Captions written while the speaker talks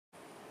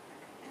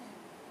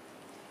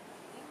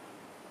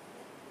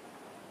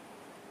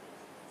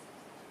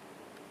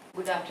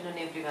Good afternoon,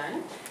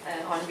 everyone.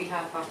 On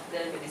behalf of the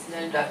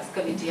Medicinal Drugs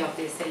Committee of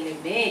the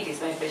SLMA, it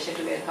is my pleasure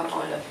to welcome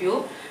all of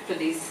you to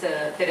this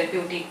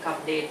therapeutic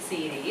update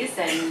series,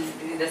 and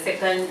this is the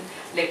second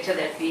lecture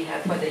that we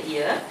have for the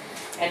year.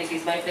 And it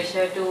is my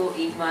pleasure to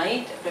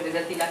invite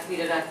Professor Thilak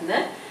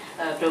Weerarathna,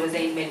 Professor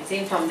in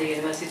Medicine from the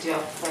University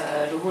of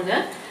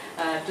Ruhuna,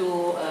 to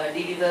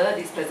deliver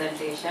this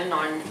presentation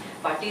on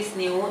what is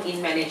new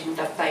in management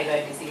of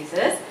thyroid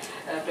diseases.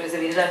 Professor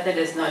Weerarathna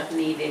does not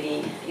need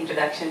any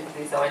introduction to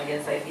this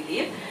audience, I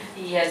believe.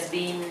 He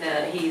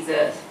is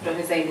a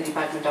professor in the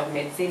Department of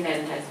Medicine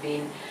and has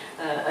been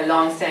a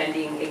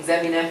long-standing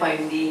examiner for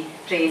MD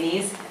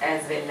trainees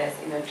as well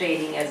as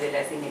training as well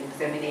as in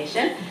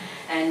examination.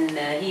 And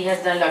he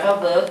has done a lot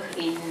of work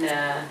in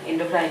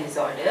endocrine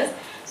disorders.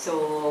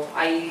 So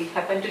I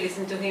happened to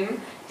listen to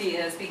him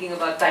speaking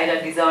about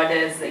thyroid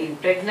disorders in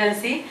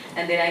pregnancy,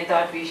 and then I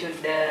thought we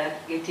should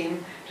get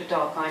him to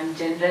talk on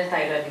general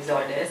thyroid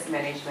disorders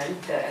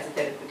management as a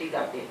therapeutic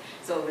update.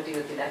 So over to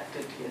you, Thilak, to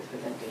give his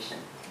presentation.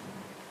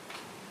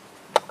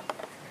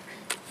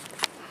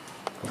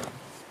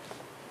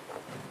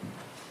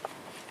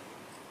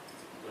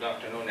 Good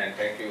afternoon, and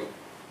thank you,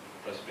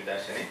 Professor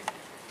Pridashani.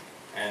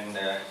 And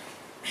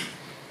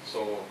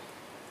so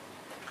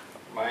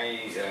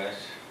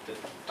the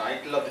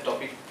title of the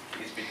topic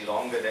is a bit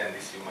longer than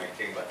this, you might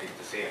think, but it's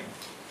the same.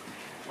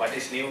 What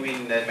is new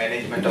in the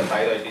management of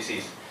thyroid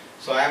disease?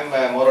 So I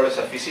am more or less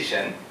a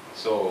physician,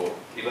 so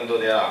even though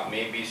there are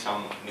maybe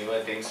some newer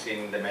things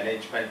in the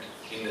management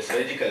in the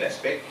surgical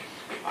aspect,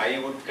 I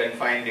would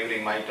confine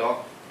during my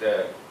talk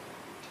the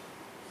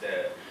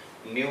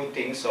new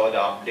things or the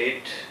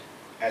update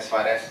as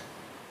far as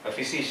a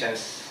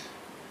physician's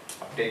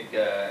update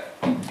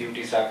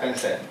duties are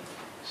concerned.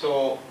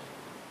 So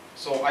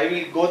I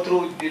will go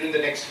through during the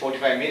next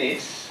 45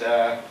 minutes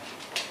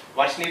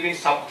what's new in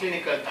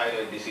subclinical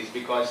thyroid disease,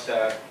 because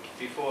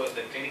before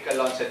the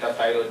clinical onset of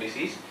thyroid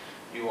disease,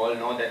 you all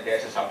know that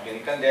there's a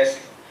subclinical. There's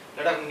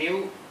a lot of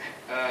new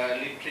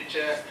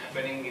literature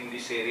happening in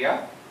this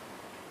area.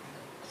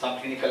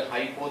 Subclinical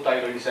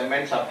hypothyroidism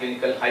and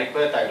subclinical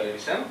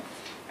hyperthyroidism,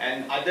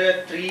 and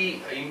other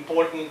three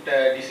important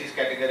disease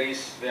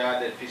categories where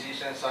the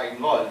physicians are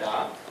involved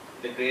are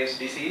the Graves'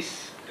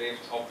 disease, Graves'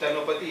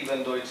 ophthalmopathy,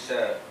 even though it's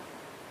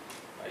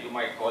you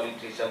might call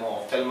it a more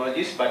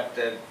ophthalmologist, but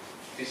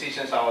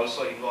physicians are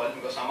also involved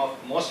because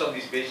most of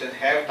these patients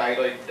have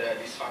thyroid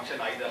dysfunction,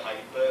 either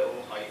hyper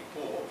or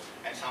hypo,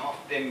 and some of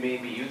them may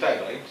be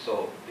euthyroid,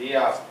 so they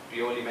are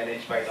purely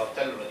managed by the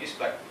ophthalmologist,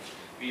 but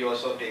we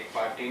also take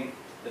part in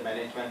the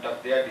management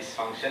of their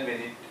dysfunction when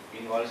it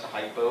involves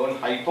hyper and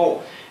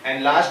hypo.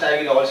 And last,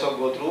 I will also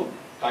go through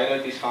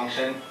thyroid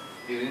dysfunction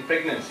during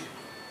pregnancy.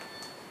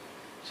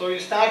 So we'll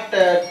start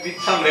with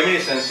some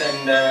reminiscence,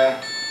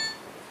 and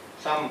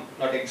some,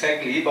 not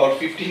exactly, about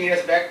 15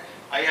 years back,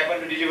 I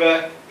happened to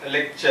deliver a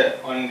lecture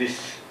on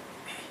this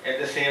at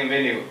the same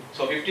venue.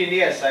 So 15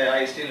 years,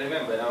 I still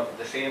remember now,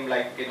 the same,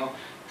 like,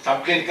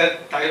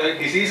 subclinical thyroid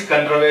disease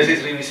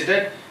controversies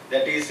revisited,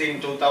 that is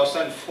in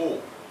 2004.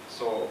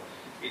 So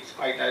it's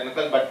quite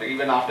ironical, but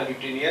even after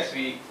 15 years,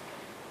 we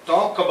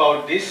talk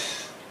about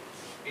this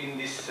in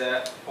this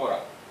forum.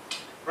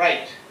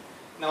 Right.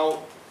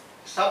 Now,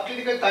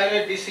 subclinical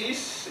thyroid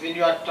disease, when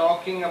you are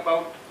talking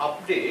about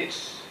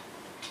updates,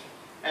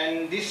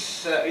 and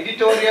this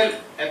editorial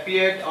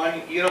appeared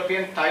on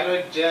European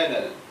Thyroid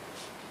Journal,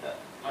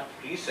 not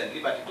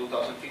recently, but in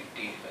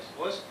 2015, I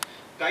suppose.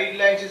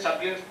 Guidelines in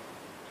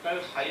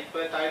subclinical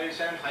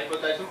hyperthyroidism and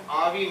hypothyroidism,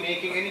 are we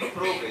making any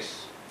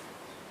progress?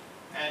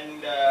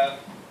 And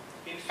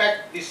in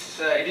fact, this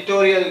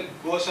editorial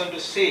goes on to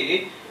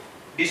say,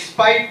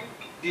 despite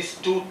these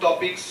two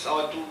topics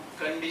or two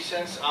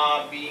conditions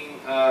are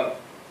being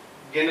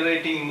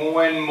generating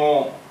more and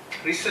more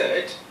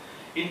research,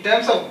 in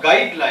terms of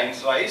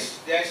guidelines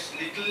wise, there's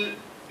little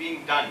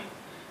being done.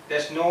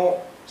 There's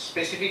no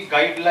specific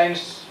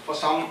guidelines for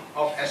some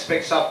of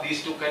aspects of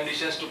these two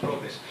conditions to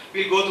progress.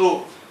 We'll go through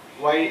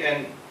why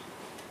and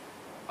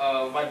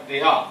what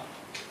they are.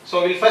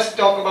 So we'll first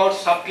talk about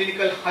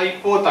subclinical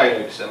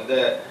hypothyroidism.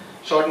 The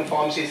shortened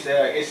forms is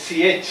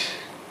SCH.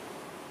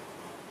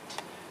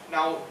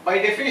 Now, by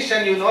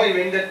definition,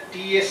 when the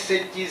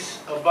TSH is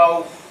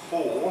above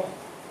 4,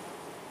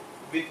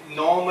 with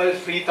normal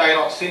free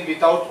thyroxine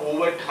without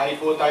overt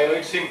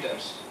hypothyroid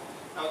symptoms.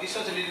 Now, this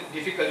was a little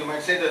difficult. You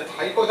might say that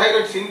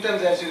hypothyroid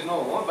symptoms, as you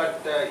know,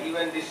 but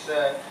even this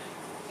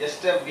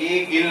just a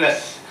vague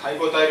illness.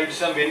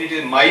 Hypothyroidism, when it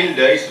is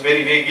milder, is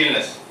very vague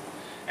illness.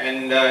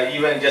 And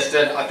even just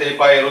an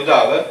atepai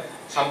rudava,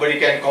 somebody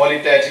can call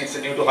it as it's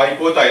due to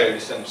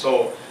hypothyroidism.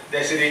 So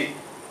there's really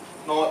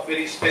no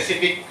very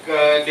specific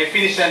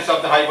definitions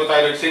of the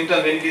hypothyroid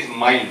symptom when it is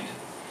mild.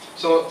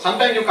 So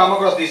sometimes you come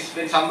across this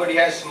when somebody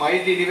has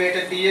mildly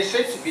elevated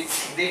TSH,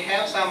 which they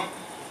have some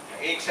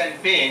aches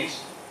and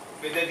pains,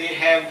 whether they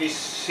have these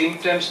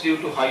symptoms due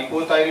to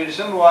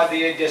hypothyroidism or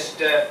they are just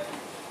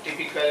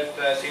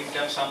typical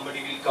symptoms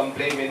somebody will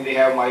complain when they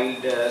have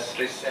mild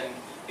stress and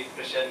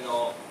depression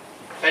or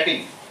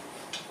fatigue.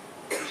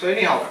 So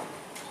anyhow,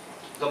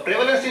 The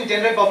prevalence in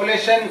general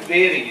population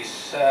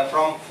varies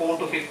from 4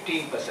 to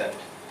 15%,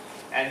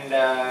 and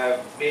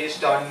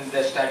based on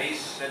the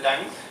studies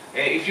done,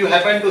 if you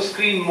happen to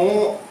screen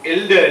more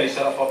elderly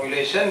sort of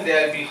population,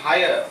 there will be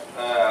higher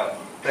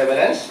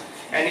prevalence.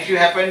 And if you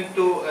happen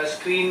to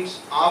screen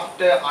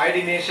after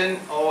iodination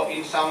or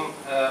in some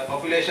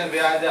population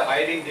where the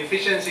iodine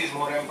deficiency is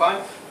more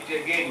rampant,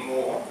 it again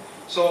more.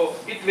 So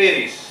it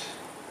varies.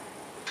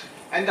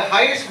 And the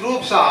highest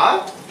groups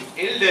are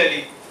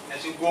elderly.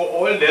 As you go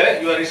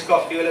older, your risk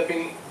of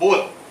developing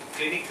both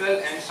clinical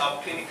and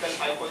subclinical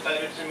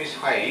hypothyroidism is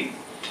high.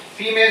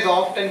 Females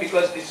often,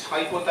 because this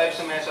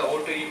hypothyroidism has an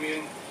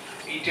autoimmune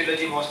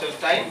etiology most of the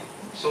time,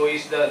 so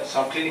is the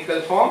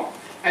subclinical form.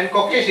 And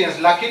Caucasians,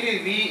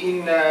 luckily we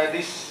in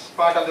this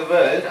part of the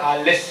world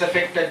are less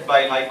affected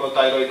by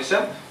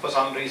hypothyroidism for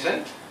some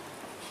reason.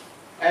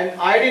 And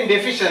iodine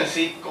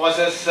deficiency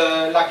causes,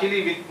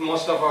 luckily with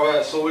most of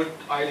our salt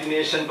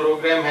iodination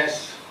program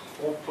has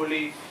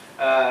hopefully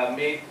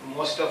made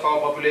most of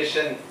our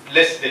population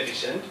less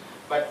deficient.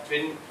 But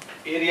when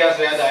areas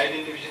where the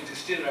iodine deficiency is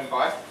still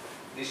rampant,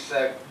 this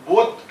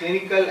both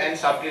clinical and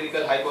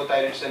subclinical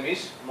hypothyroidism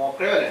is more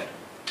prevalent.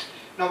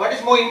 Now what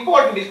is more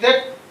important is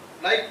that,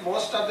 like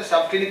most of the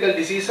subclinical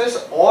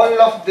diseases,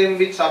 all of them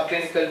with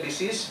subclinical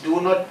disease do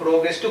not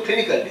progress to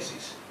clinical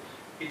disease.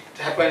 It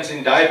happens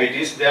in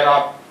diabetes. There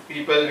are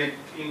people with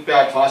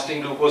impaired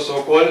fasting glucose,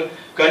 so-called,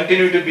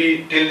 continue to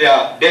be till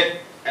their death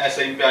as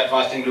impaired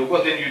fasting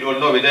glucose. Then you don't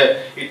know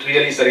whether it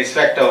really is a risk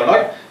factor or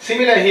not.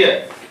 Similar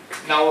here.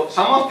 Now,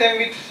 some of them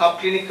with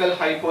subclinical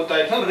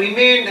hypothyroidism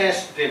remain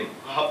as them,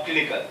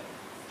 subclinical,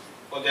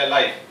 for their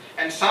life.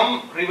 And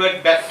some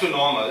revert back to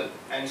normal,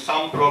 and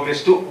some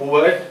progress to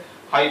overt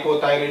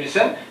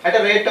hypothyroidism at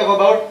a rate of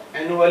about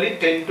annually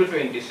 10 to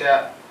 20, so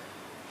a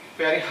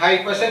very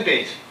high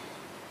percentage.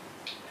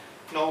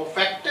 Now,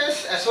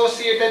 factors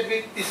associated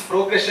with this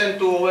progression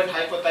to overt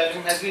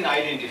hypothyroidism has been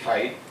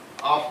identified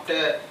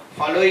after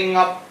following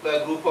up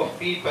a group of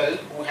people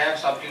who have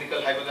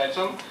subclinical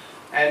hypothyroidism.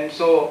 And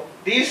so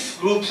these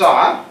groups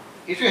are,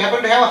 if you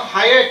happen to have a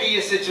higher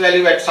TSH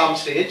value at some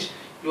stage,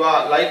 you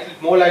are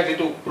more likely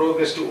to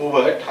progress to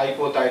overt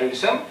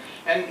hypothyroidism.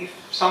 And if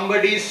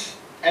somebody is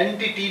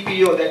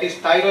anti-TPO, that is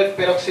thyroid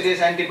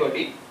peroxidase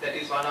antibody, that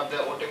is one of the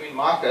autoimmune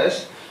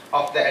markers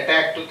of the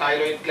attack to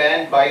thyroid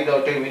gland by the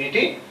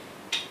autoimmunity.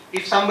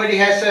 If somebody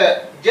has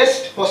a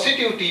just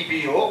positive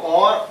TPO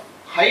or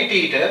high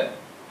titer,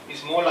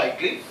 is more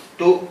likely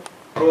to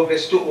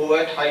progress to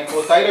overt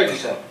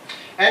hypothyroidism.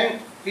 And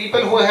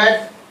people who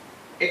had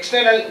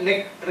external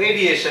neck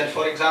radiation,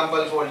 for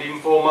example for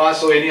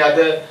lymphomas or any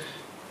other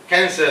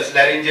cancers,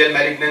 laryngeal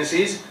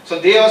malignancies, so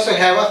they also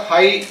have a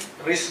high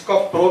risk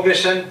of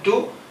progression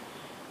to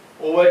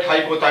overt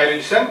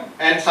hypothyroidism.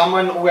 And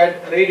someone who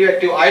had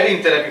radioactive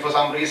iodine therapy for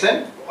some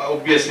reason,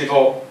 obviously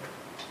for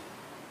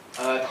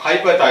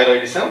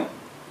hyperthyroidism,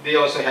 they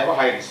also have a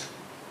high risk.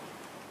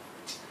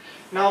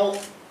 Now,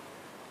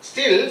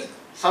 still,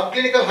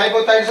 subclinical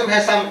hypothyroidism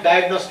has some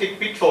diagnostic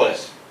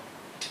pitfalls.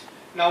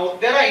 Now,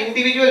 there are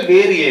individual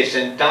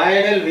variation,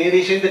 diurnal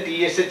variation in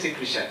the TSH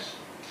secretions.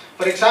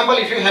 For example,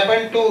 if you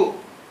happen to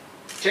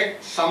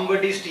check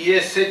somebody's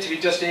TSH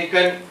which was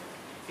taken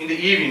in the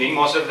evening,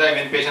 most of the time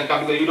when patients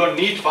come, because you don't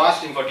need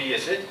fasting for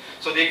TSH,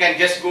 so they can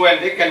just go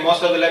and they can,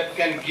 most of the lab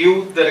can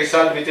give the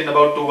result within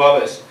about 2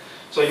 hours.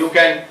 So you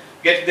can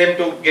get them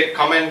to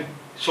come and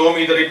show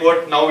me the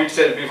report now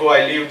itself before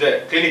I leave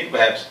the clinic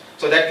perhaps.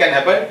 So that can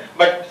happen,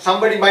 but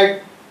somebody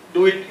might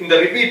do it in the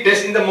repeat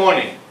test in the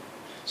morning.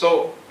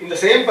 So in the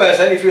same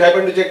person, if you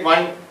happen to check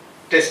one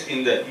test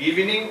in the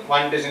evening,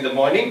 one test in the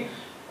morning,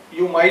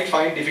 you might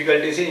find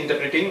difficulties in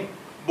interpreting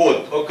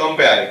both or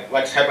comparing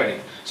what's happening.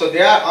 So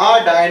there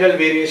are diurnal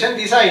variation,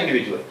 these are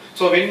individual.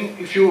 So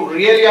if you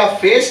really are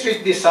faced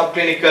with this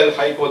subclinical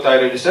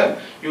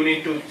hypothyroidism, you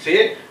need to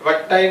say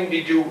what time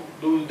did you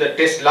do the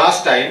test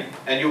last time,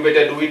 and you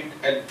better do it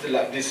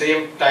at the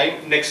same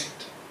time next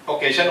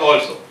occasion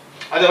also.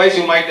 Otherwise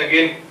you might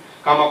again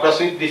come across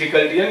with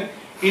difficulty in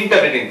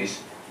interpreting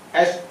this.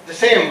 As the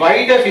same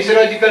wider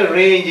physiological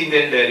range in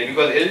the elderly,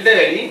 because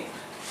elderly,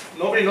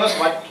 nobody knows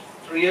what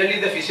really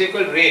the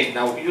physical range.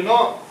 Now you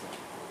know,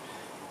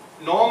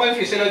 normal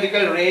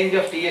physiological range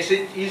of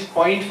TSH is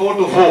 0.4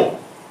 to 4.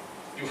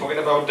 You forget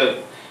about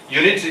the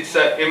units, it's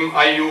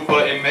MIU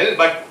per ml,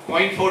 but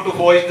 0.4 to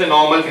 4 is the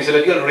normal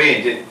physiological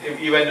range.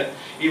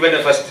 Even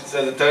the first,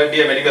 the third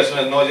year medical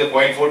student knows that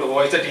 0.4 to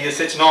 4 is the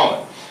TSH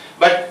normal.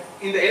 But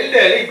in the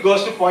elderly, it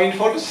goes to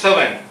 0.4 to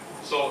 7.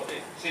 So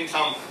it's in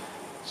some.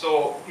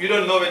 So you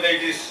don't know whether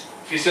it is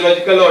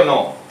physiological or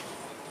no.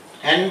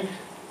 And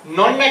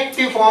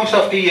non-active forms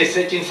of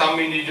TSH in some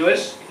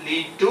individuals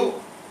lead to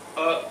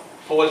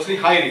falsely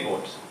high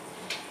reports.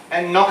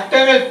 And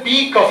nocturnal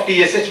peak of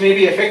TSH may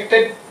be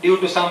affected due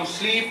to some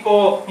sleep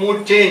or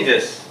mood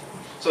changes.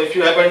 So if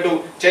you happen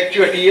to check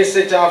your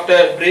TSH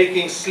after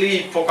breaking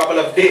sleep for a couple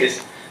of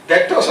days,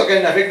 that also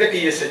can affect the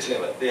TSH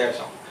level. They have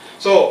some.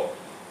 So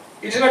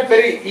it's not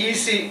very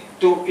easy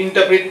to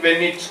interpret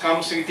when it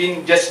comes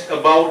within just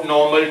about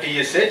normal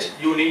TSH.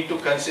 You need to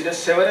consider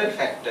several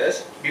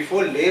factors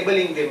before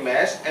labeling them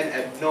as an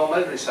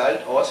abnormal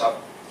result or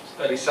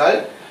a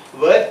result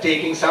worth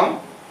taking some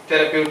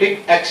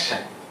therapeutic action.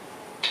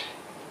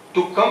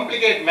 To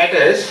complicate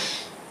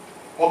matters,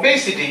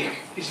 obesity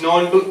is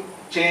known to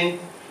change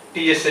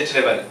TSH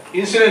level.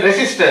 Insulin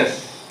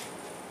resistance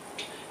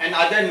and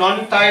other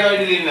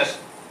non-thyroid illness,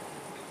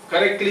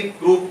 correctly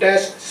grouped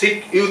as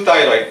sick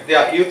euthyroid. They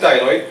are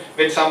euthyroid.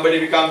 When somebody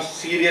becomes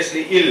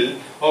seriously ill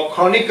or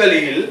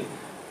chronically ill,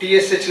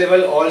 TSH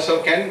level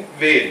also can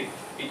vary.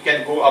 It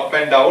can go up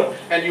and down,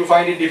 and you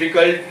find it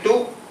difficult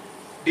to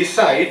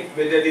decide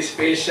whether this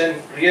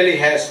patient really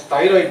has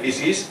thyroid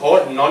disease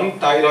or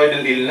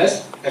non-thyroidal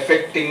illness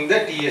affecting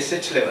the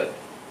TSH level.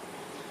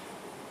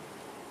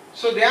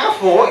 So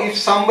therefore, if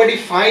somebody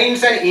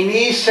finds an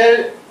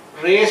initial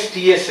raised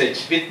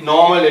TSH with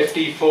normal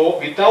FT4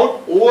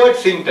 without overt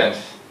symptoms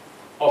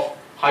of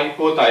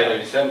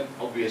hypothyroidism,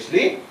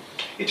 obviously,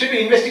 it should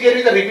be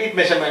investigated with a repeat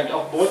measurement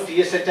of both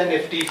TSH and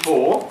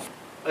FT4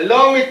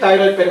 along with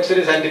thyroid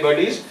peroxidase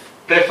antibodies,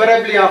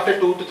 preferably after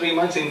 2 to 3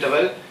 months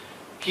interval,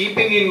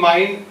 keeping in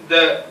mind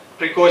the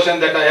precaution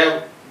that I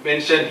have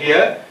mentioned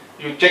here.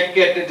 You check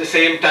it at the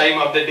same time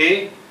of the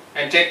day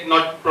and check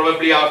not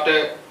probably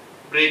after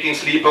breaking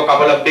sleep for a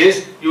couple of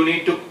days. You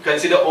need to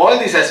consider all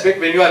these aspects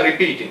when you are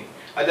repeating.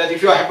 Otherwise,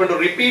 if you happen to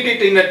repeat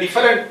it in a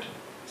different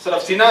sort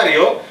of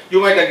scenario,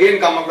 you might again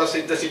come across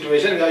the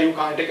situation where you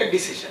can't take a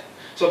decision.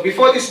 So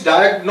before this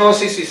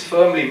diagnosis is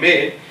firmly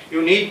made,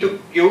 you need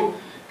to give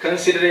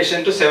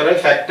consideration to several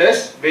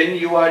factors when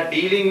you are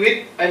dealing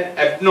with an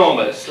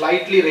abnormal,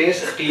 slightly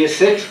raised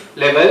TSH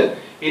level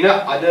in a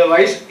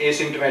otherwise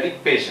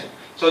asymptomatic patient.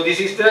 So this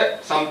is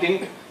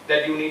something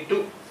that you need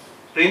to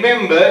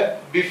remember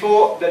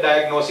before the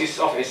diagnosis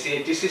of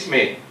SCHs is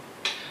made.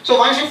 So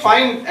once you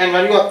find and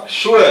when you are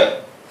sure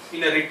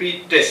in a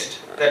repeat test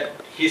that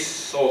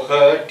his or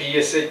her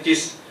TSH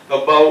is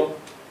above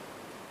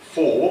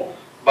 4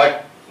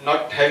 but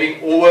not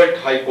having overt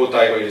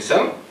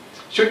hypothyroidism,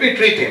 should we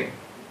treat him?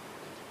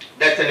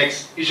 That's the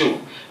next issue.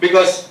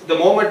 Because the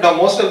moment now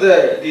most of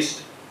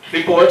these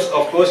reports,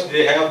 of course,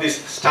 they have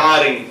this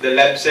starring. The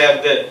labs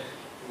have the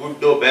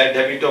good or bad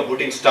habit of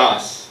putting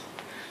stars.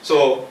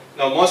 So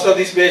now most of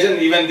these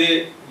patients, even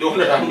they don't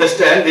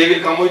understand, they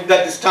will come with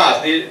that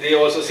stars. They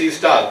also see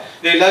stars.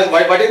 They will ask,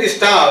 what is the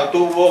star? 2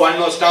 or 1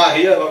 no star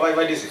here,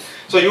 what is it?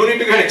 So you need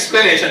to give an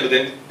explanation to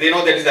them. They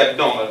know that is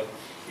abnormal.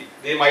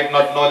 They might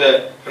not know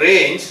the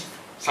range,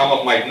 some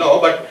of might know,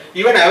 but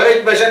even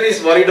average person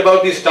is worried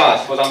about these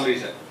stars for some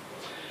reason.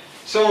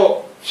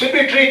 So should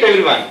we treat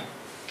everyone?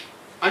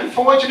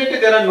 Unfortunately,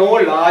 there are no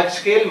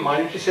large-scale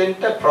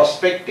multi-center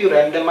prospective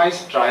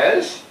randomized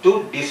trials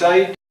to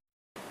decide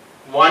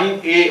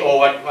 1A or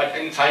what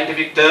in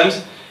scientific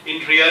terms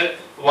in real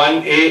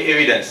 1A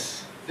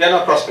evidence. They are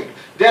not prospective.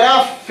 There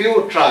are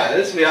few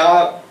trials where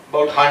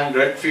about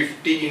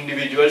 150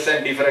 individuals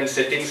and different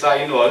settings are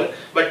involved,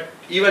 but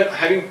even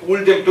having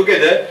pooled them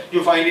together,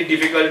 you find it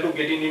difficult to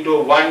get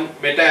into one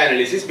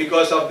meta-analysis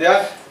because of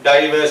their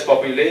diverse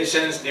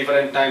populations,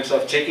 different times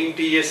of checking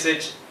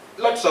TSH,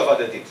 lots of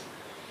other things.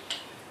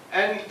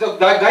 And the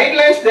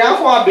guidelines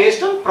therefore are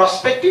based on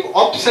prospective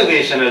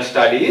observational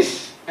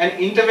studies and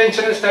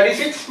interventional studies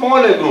with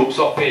smaller groups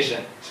of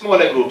patients,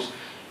 smaller groups.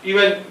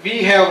 Even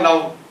we have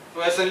now,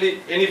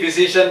 personally, any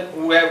physician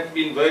who have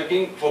been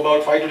working for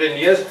about 5 to 10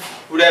 years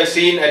would have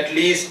seen at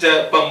least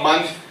per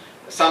month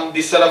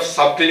this sort of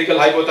subclinical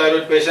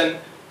hypothyroid patient,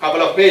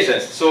 couple of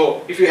patients.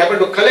 So if you happen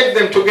to collect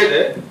them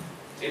together,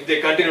 if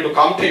they continue to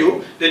come to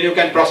you, then you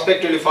can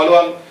prospectively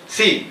follow and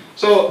see.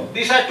 So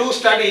these are 2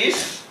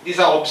 studies. These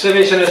are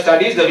observational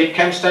studies, the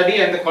Wickham study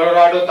and the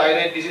Colorado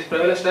Thyroid Disease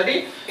Prevalence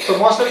Study. So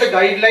most of the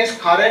guidelines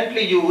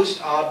currently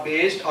used are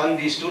based on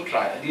these 2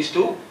 trials, these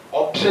 2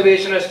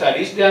 observational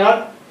studies. They are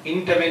not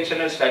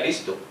interventional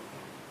studies too.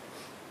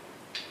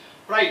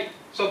 Right.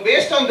 So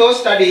based on those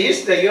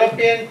studies, the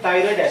European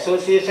Thyroid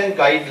Association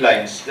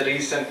guidelines, the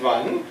recent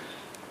one,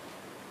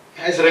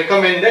 has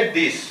recommended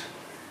this.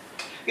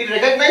 It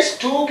recognizes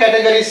 2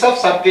 categories of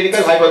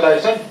subclinical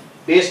hypothyroidism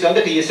based on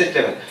the TSH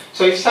level.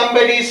 So if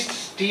somebody's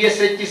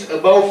TSH is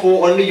above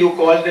 4 only, you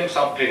call them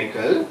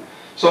subclinical.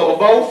 So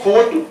above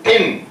 4 to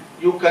 10,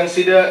 you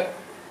consider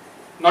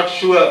not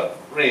sure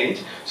range.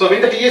 So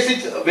when the TSH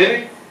is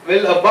very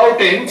well above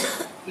 10,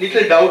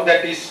 little doubt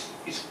that is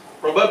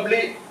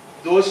probably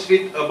those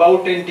with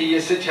above 10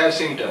 TSH have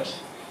symptoms,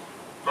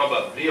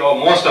 probably, or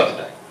most of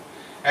the time.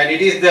 And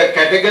it is the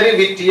category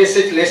with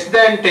TSH less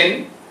than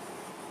 10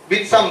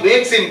 with some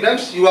vague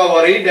symptoms, you are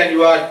worried and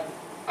you are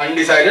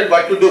undecided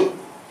what to do.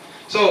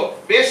 So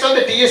based on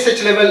the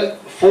TSH level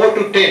 4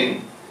 to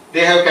 10,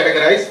 they have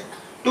categorized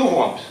 2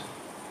 forms,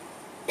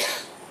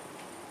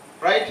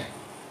 right?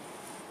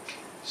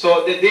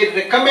 So they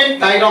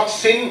recommend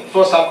thyroxine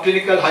for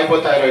subclinical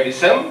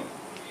hypothyroidism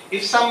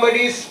if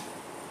somebody is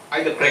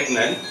either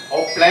pregnant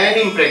or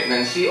planning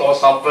pregnancy or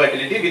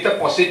subfertility with a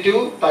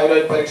positive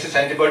thyroid peroxidase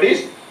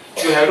antibodies,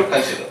 you have to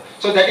consider.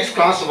 So that is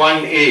class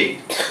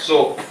 1A.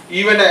 So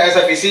even as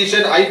a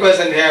physician, I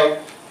personally have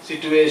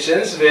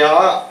situations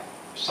where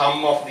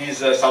some of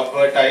these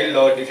subfertile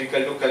or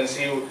difficult to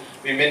conceive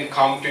women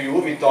come to you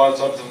with all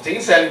sorts of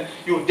things, and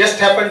you just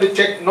happen to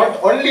check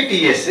not only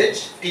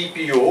TSH,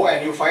 TPO,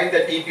 and you find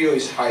that TPO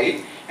is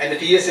high and the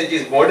TSH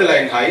is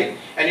borderline high,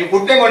 and you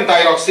put them on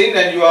thyroxine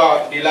and you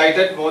are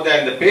delighted more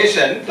than the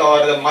patient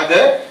or the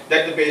mother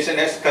that the patient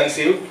has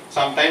conceived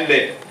sometime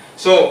later.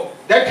 So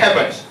that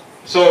happens.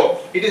 So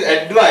it is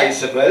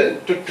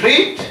advisable to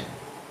treat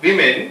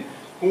women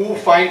who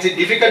finds it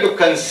difficult to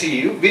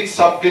conceive with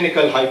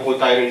subclinical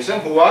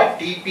hypothyroidism who are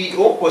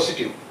TPO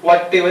positive,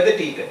 whatever the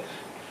T.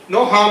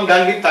 No harm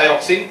done with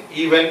thyroxine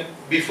even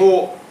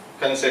before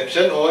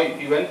conception or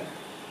even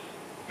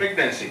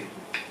pregnancy.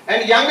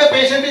 And younger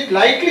patient with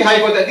likely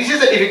hypothyroid, this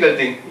is a difficult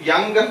thing.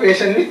 Younger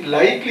patient with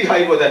likely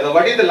hypothyroid.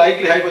 What is the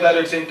likely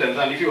hypothyroid symptoms?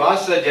 And if you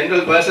ask a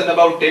general person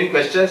about 10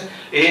 questions,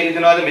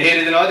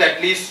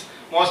 at least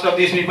most of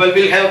these people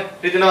will have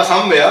Ridhana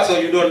somewhere, so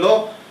you don't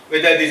know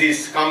whether this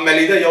is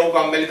Kammalida, Yo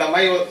Kammalita,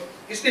 or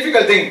it's a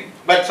difficult thing,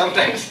 but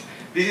sometimes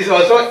this is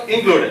also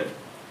included.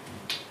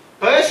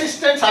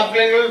 Persistent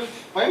subclinical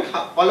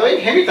following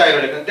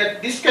hemithyroidectomy,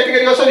 that this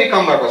category also we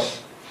come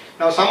across.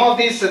 Now some of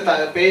these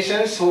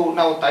patients who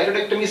now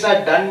thyroidectomies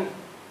are done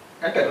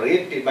at a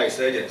rate by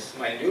surgeons,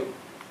 mind you,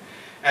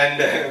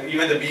 and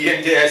even the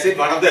BMJ has it,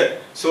 one of the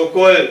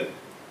so-called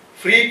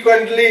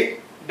frequently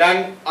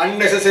done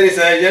unnecessary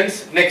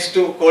surgeons next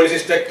to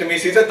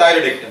cholecystectomies is a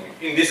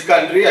thyroidectomy. In this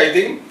country, I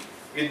think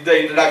with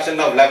the introduction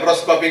of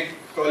laparoscopic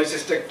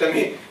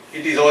cholecystectomy,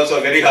 it is also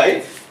very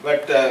high,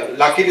 but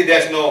luckily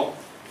there is no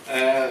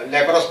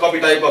laparoscopy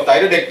type of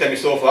thyroidectomy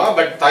so far,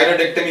 but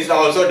thyroidectomies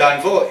are also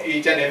done for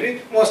each and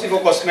every, mostly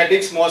for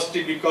cosmetics,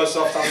 mostly because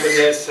of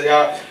somebody has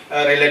a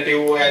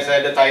relative who has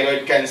had a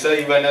thyroid cancer,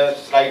 even a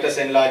slightest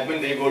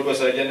enlargement, they go to a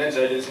surgeon and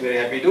surgeon is very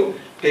happy to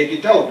take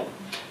it out.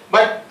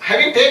 But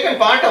having taken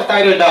part of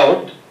thyroid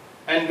out,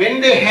 and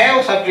when they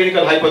have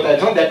subclinical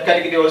hypothyroidism, that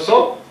category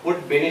also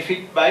would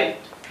benefit by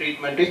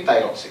treatment with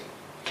thyroxine.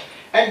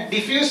 And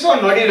diffuse or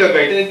nodular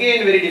gaiters,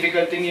 again very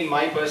difficult thing in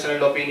my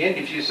personal opinion,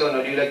 diffuse or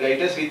nodular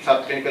gaiters with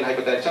subclinical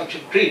hypothyroidism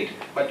should treat,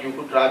 but you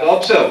could rather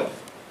observe.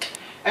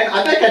 And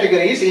other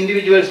categories,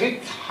 individuals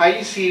with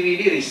high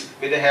CVD risk,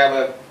 where they have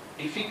a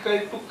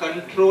difficult to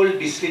control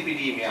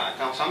dyslipidemia.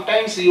 Now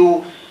sometimes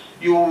you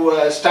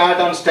start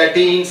on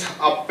statins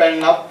up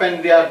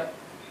and their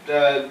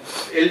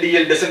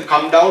LDL doesn't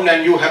come down,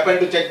 and you happen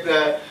to check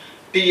the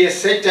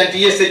TSH, and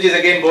TSH is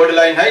again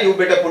borderline high, you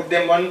better put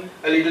them on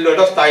a little lot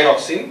of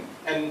thyroxine,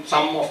 and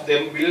some of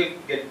them will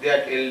get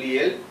that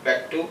LDL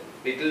back to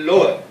little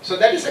lower. So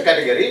that is a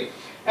category.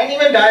 And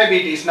even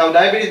diabetes. Now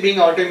diabetes being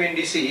autoimmune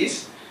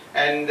disease,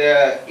 and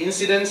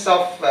incidence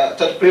of,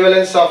 the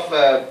prevalence of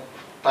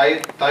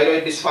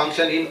thyroid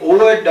dysfunction in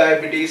overt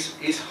diabetes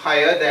is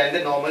higher than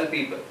the normal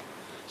people.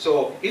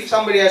 So if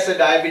somebody has a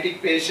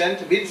diabetic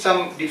patient with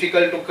some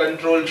difficult to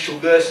control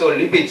sugars or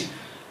lipids,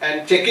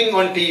 and checking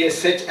on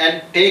TSH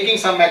and taking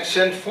some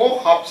action for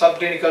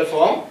subclinical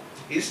form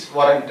is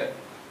warranted.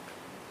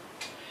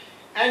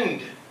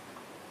 And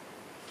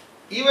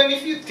even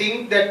if you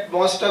think that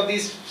most of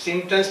these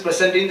symptoms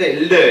present in the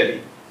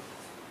elderly,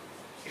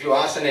 if you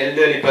ask an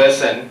elderly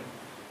person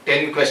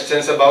 10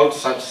 questions about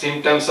such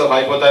symptoms of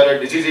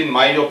hypothyroid disease, in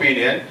my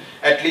opinion,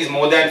 at least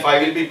more than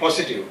 5 will be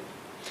positive.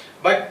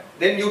 But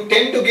then you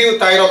tend to give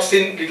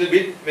thyroxine little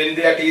bit when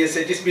their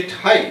TSH is bit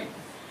high.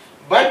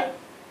 But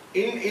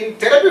in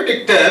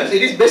therapeutic terms,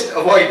 it is best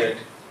avoided,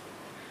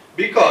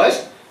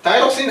 because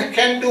thyroxine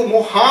can do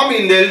more harm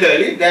in the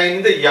elderly than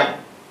in the young,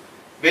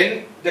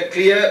 when the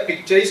clear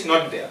picture is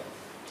not there,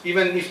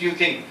 even if you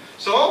think.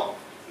 So,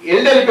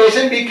 elderly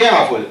patient, be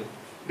careful,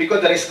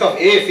 because the risk of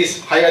AF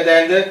is higher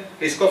than the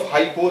risk of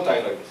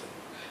hypothyroidism.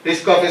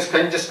 Risk of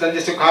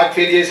congestive heart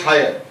failure is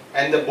higher,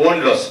 and the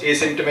bone loss,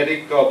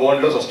 asymptomatic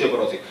bone loss,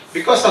 osteoporosis.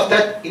 Because of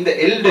that, in the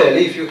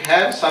elderly, if you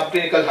have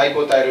subclinical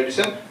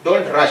hypothyroidism,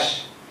 don't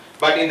rush.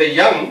 But in the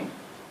young,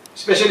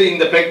 especially in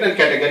the pregnant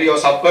category or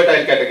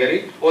subfertile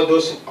category, or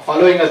those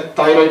following a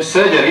thyroid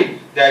surgery,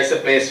 there is a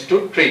place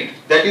to treat.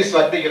 That is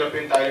what the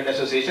European Thyroid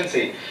Association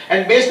says.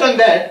 And based on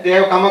that, they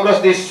have come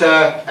across this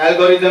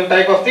algorithm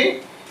type of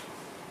thing.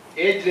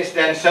 Age less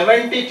than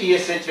 70,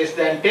 TSH less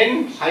than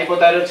 10,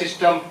 hypothyroid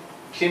system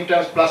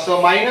symptoms plus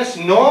or minus.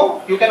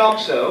 No, you can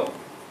observe.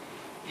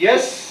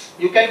 Yes,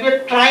 you can do a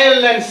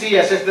trial and see,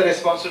 assess the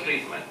response to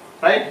treatment,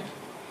 right?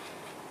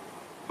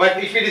 But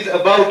if it is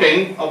above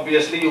 10,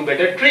 obviously you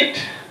better treat.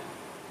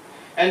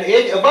 And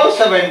age above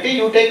 70,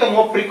 you take a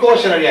more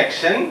precautionary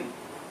action.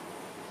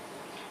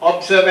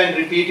 Observe and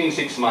repeat in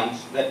 6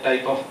 months, that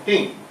type of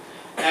thing.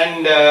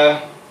 And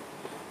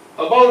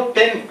about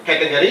 10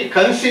 category,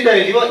 consider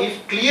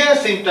if clear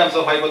symptoms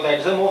of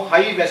hypothyroidism or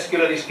high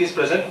vascular risk is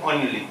present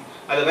only.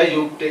 Otherwise,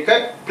 you take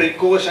a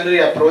precautionary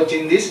approach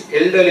in these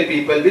elderly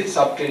people with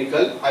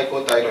subclinical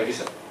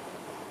hypothyroidism.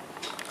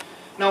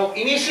 Now,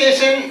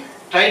 initiation,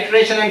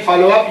 titration and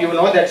follow-up, you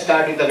know that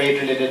start with the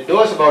weight-related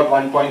dose, about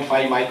 1.5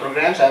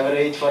 micrograms,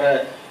 average for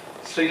a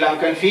Sri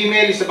Lankan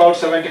female is about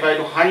 75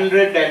 to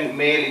 100 and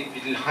male is a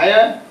little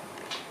higher.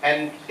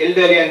 And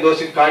elderly and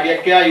those with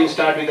cardiac care, you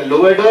start with a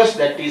lower dose,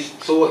 that is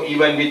so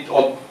even with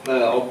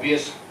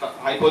obvious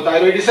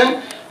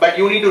hypothyroidism. But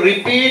you need to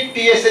repeat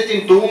TSH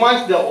in 2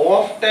 months.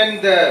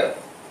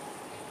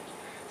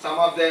 Some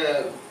of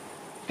the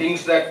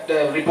things that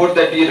report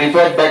that he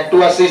referred back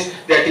to us is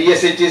that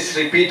TSH is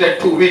repeated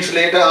 2 weeks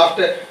later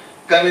after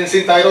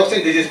commencing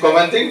thyroxine. This is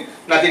common thing.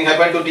 Nothing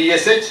happened to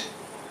TSH.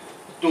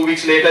 2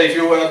 weeks later if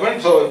you happen,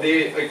 so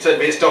it's a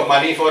waste of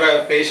money for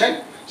a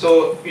patient.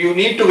 So you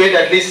need to wait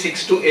at least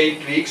 6 to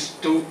 8 weeks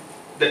to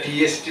the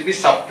TSH to be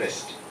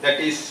suppressed. That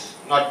is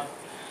not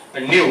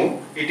new,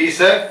 it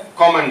is a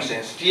common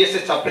sense.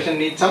 TSH suppression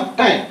needs some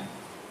time.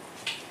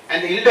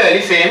 And the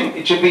elderly, same,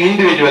 it should be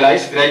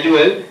individualized,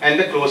 gradual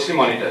and closely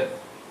monitored.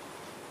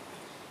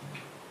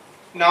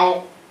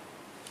 Now,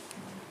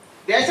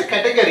 there is a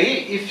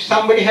category, if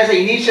somebody has an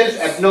initial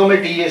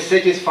abnormal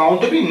TSH is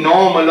found to be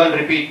normal on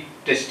repeat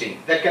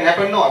testing. That can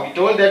happen now. We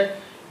told that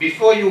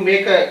before you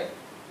make a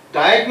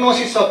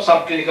diagnosis of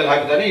subclinical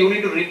hypothyroidism, you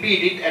need to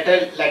repeat it at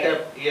a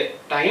later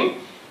time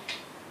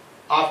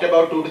after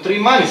about 2 to 3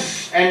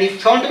 months. And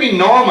if found to be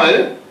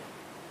normal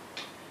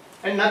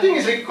and nothing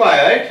is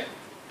required,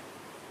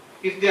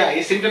 if they are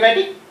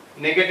asymptomatic,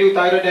 negative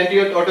thyroid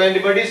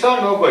autoantibodies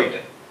or no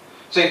goiter.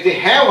 So if they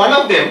have one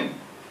of them,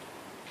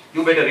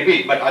 you better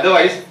repeat, but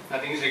otherwise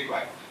nothing is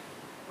required,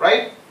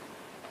 right?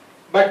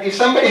 But if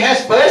somebody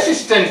has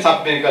persistent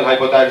subclinical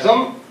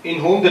hypothyroidism in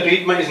whom the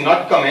treatment is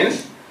not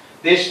commenced,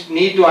 they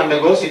need to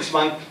undergo 6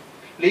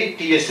 monthly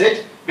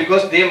TSH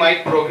because they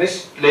might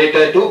progress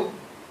later to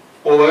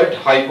overt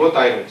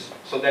hypothyroidism.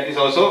 So that is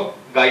also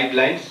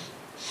guidelines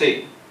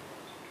say.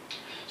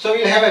 So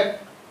we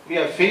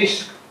have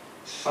finished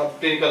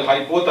subclinical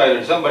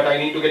hypothyroidism, but I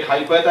need to get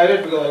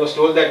hyperthyroid because I was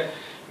told that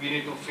we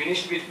need to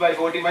finish with by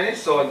 40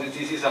 minutes. So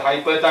this is a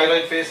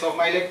hyperthyroid phase of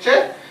my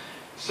lecture.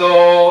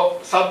 So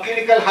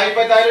subclinical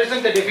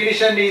hyperthyroidism, the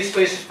definition is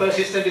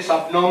persistent is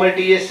abnormal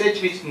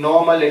TSH with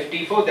normal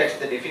FT4, that's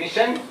the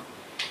definition.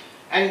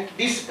 And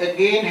this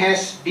again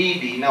has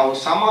DD. Now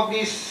some of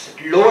these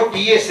low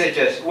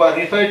TSHs who are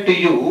referred to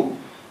you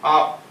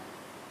are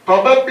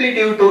probably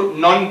due to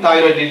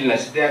non-thyroid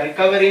illness. They are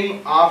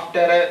recovering after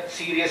a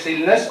serious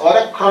illness or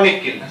a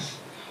chronic illness.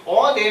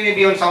 Or they may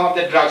be on some of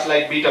the drugs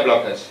like beta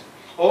blockers.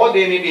 Or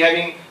they may be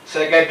having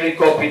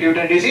psychiatric or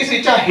pituitary disease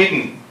which are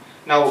hidden.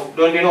 Now,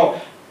 don't you know,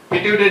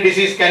 pituitary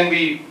disease can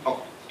be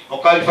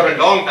occult for a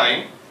long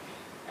time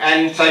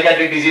and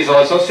psychiatric disease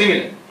also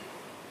similar.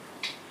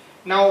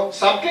 Now,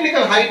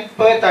 subclinical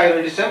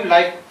hyperthyroidism,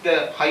 like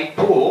the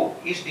hypo,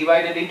 is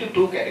divided into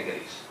 2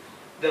 categories.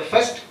 The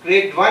first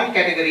grade 1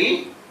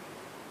 category,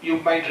 you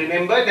might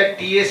remember that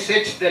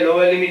TSH, the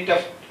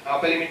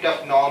upper limit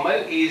of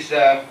normal is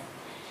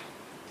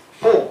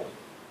 4.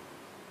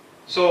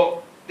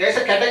 So, there is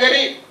a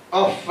category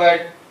of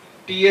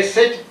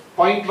TSH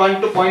 0.1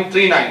 to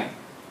 0.39,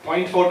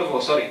 0.4 to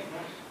 4, sorry.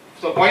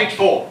 So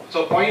 0.4.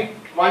 So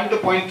 0.1 to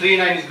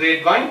 0.39 is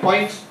grade 1,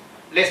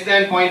 less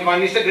than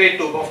 0.1 is the grade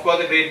 2. Of course,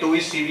 the grade 2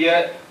 is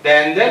severe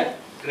than the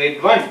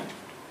grade 1.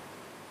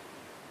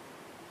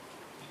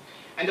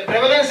 And the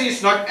prevalence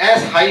is not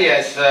as high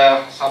as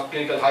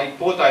subclinical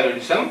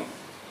hypothyroidism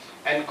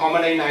and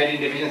common in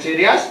iodine deficiency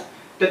areas.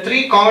 The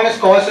 3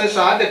 commonest causes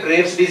are the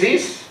Graves'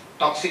 disease,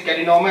 toxic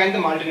adenoma and the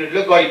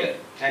multinodular goiter.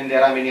 And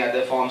there are many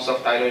other forms of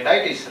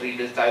thyroiditis,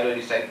 Riedel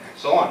thyroiditis and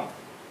so on.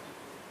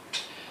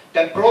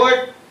 Then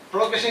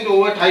progression to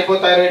overt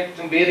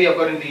hypothyroidism vary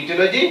according to the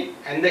etiology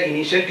and the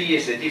initial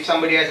TSH. If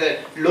somebody has a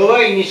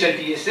lower initial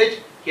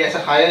TSH, he has a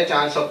higher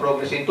chance of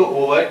progressing to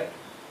overt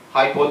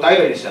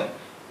hypothyroidism.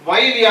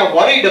 Why we are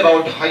worried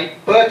about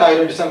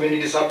hyperthyroidism when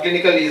it is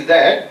subclinical is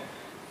that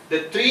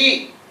the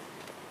 3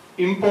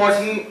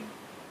 important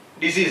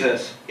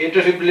diseases,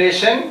 atrial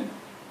fibrillation,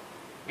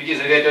 which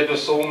is related to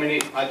so many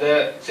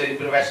other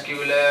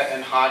cerebrovascular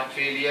and heart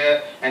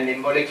failure and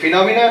embolic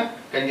phenomena,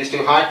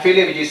 congestive heart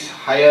failure, which is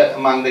higher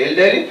among the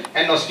elderly,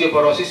 and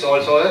osteoporosis,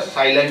 also a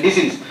silent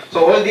disease.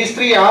 So all these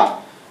 3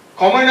 are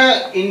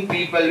commoner in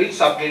people with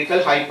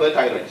subclinical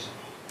hyperthyroidism.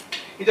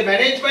 In the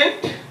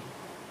management,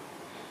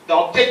 the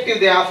objective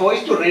therefore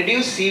is to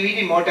reduce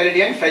CVD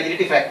mortality and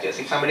fragility fractures.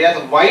 If somebody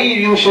asks why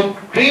you should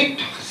treat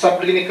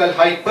subclinical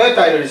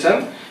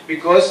hyperthyroidism,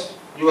 because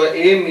your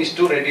aim is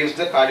to reduce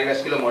the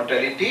cardiovascular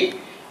mortality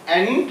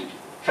and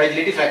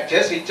fragility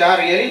fractures, which are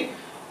really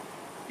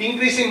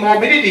increasing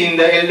morbidity in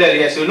the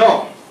elderly, as you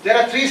know. There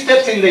are 3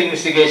 steps in the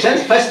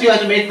investigations. First, you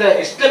have to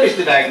establish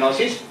the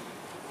diagnosis,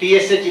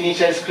 TSH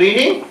initial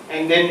screening,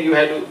 and then you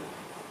have to,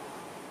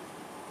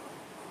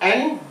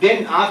 and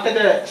then after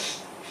the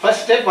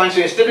first step, once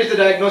you establish the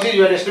diagnosis,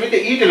 you have to establish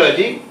the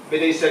etiology,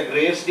 whether it's a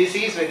Graves'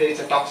 disease, whether it's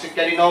a toxic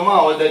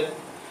adenoma, or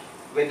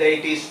whether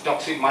it is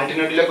toxic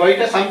multinodular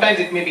goiter. Sometimes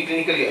it may be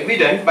clinically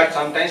evident, but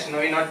sometimes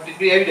may not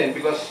be evident,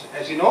 because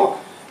as you know,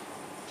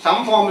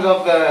 some forms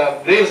of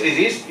Graves'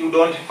 disease, you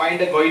don't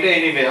find a goiter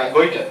anywhere,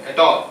 goiter at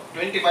all.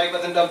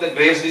 25% of the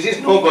Graves' disease,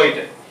 no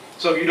goiter.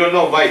 So we don't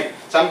know why.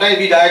 Sometimes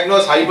we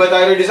diagnose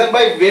hyperthyroidism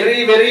by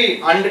very,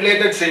 very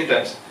unrelated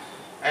symptoms.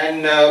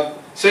 And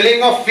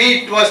swelling of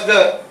feet was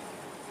the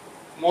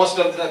most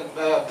of the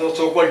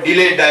so-called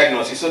delayed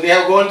diagnosis. So they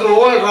have gone through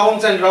all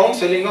rounds and rounds,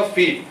 swelling of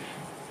feet.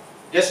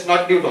 Just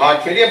not due to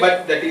heart failure,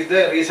 but that is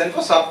the reason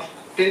for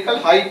subclinical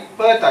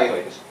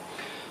hyperthyroidism.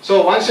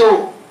 So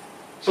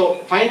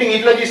finding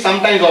etiology is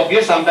sometimes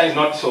obvious, sometimes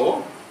not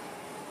so.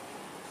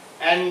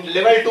 And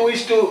level 2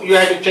 is you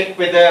have to check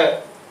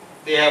whether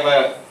they have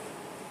a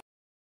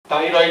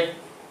thyroid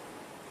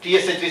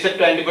TSH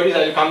receptor antibodies.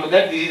 I will come to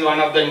that. This is one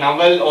of the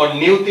novel or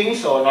new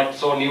things, or not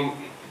so new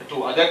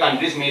to other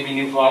countries, maybe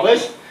new for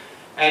ours.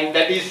 And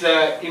that is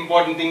an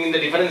important thing in the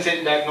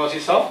differential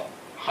diagnosis of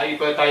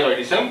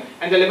hyperthyroidism.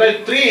 And the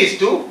level 3 is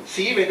to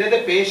see whether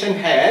the patient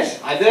has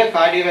other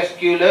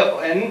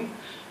cardiovascular and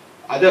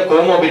other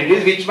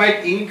comorbidities which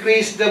might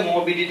increase the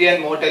morbidity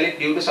and mortality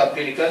due to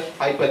subclinical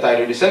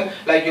hyperthyroidism.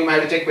 Like you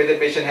might have to check whether the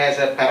patient has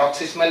a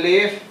paroxysmal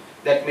AF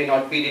that may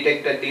not be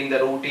detected in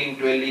the routine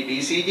 12-lead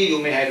ECG. You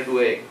may have to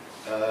do a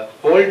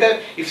Holter.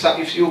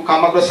 If you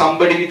come across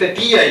somebody with a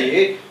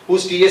TIA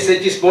whose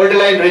TSH is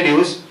borderline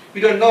reduced,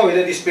 we don't know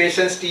whether this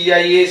patient's TIA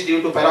is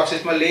due to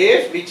paroxysmal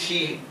AF which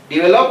he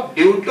developed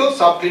due to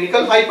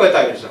subclinical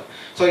hyperthyroidism.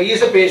 So he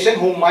is a patient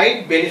who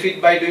might benefit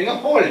by doing a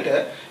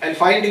Holter and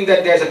finding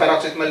that there is a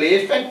paroxysmal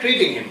AF and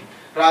treating him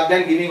rather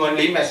than giving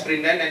only him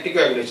aspirin and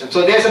anticoagulation.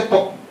 So there is a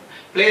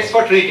place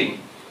for treating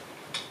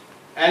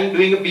and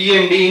doing a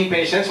BMD in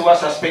patients who are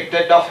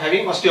suspected of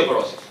having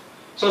osteoporosis.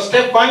 So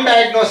step 1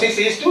 diagnosis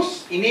is to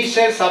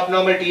initial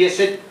subnormal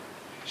TSH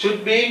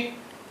should be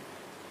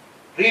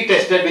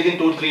retested within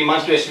 2-3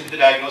 months to estimate the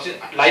diagnosis,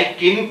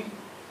 like in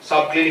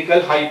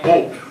subclinical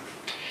hypo.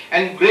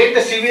 And grade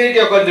the severity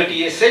according to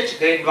TSH,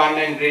 grade 1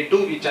 and grade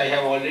 2, which I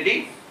have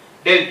already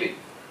dealt with.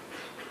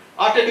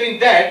 After doing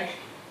that,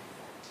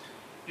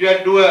 you have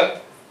to do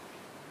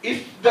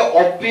if the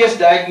obvious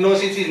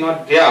diagnosis is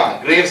not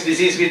there, Graves'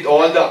 disease with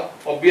all the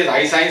obvious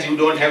eye signs, you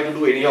don't have to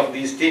do any of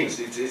these things.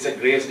 It's a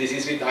Graves'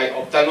 disease with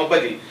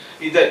ophthalmopathy.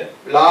 It's a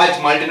large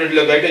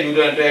multinodular goiter, you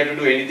don't have to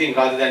do anything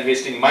rather than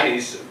wasting money.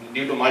 It's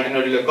due to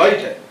multinodular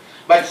goiter.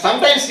 But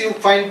sometimes you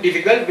find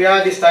difficult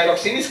where this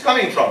thyroxine is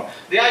coming from.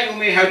 There you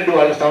may have to do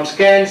ultrasound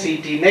scan,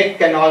 CT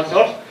neck and all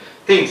sorts of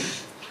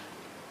things.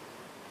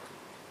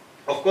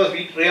 Of course,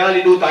 we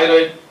rarely do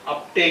thyroid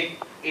uptake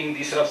in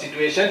these sort of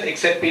situations,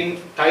 except in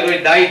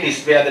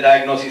thyroiditis where the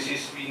diagnosis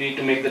is, we need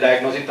to make the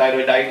diagnosis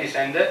thyroiditis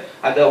and the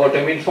other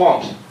autoimmune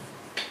forms.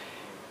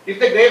 If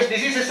the Graves'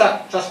 disease is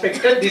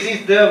suspected, this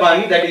is the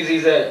one that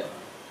is a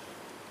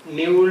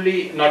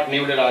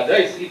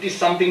it is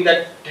something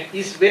that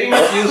is very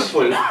much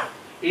useful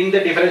in the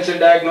differential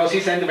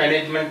diagnosis and the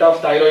management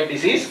of thyroid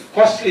disease.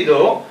 Costly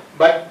though,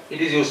 but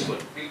it is useful.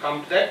 We'll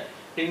come to that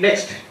in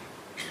next.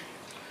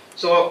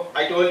 So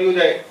I told you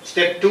that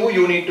step 2,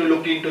 you need to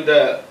look into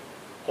the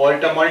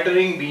Holter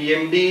monitoring,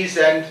 BMDs,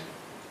 and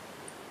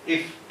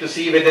to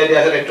see whether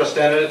there is a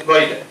retrosternal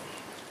goiter.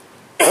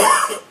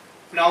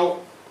 Now,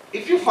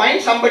 if you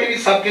find somebody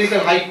with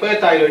subclinical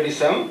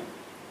hyperthyroidism,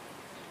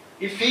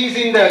 if he is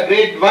in the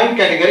grade 1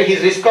 category,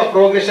 his risk of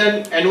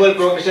progression, annual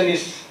progression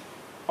is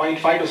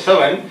 0.5 to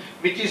 7,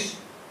 which is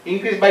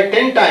increased by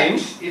 10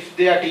 times if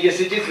their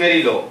TSH is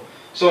very low.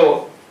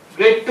 So,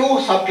 grade 2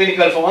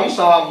 subclinical forms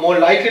are more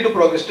likely to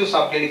progress to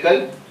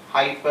subclinical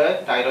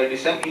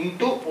hyperthyroidism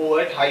into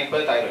overt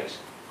hyperthyroidism.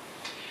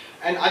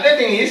 And other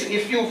thing is,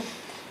 if you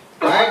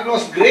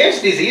diagnose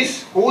Graves'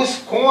 disease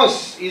whose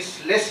cause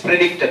is less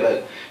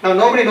predictable. Now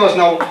nobody knows.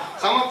 Now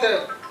some of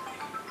the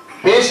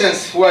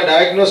patients who are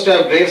diagnosed to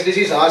have Graves'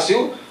 disease ask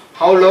you,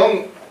 how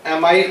long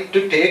am I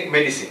to take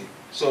medicine?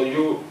 So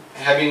you,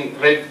 having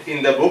read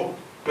in the book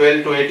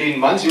 12 to 18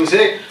 months, you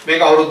say,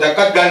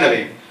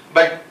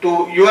 but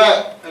to your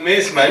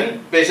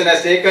amazement, patient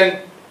has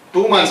taken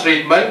 2 months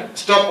treatment,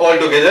 stop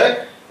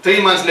altogether,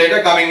 3 months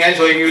later coming and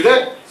showing you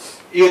the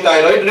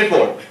euthyroid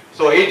report.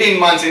 So 18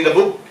 months in the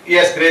book,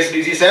 yes, Graves'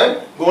 disease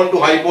have gone to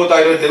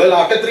hypothyroid level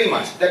after 3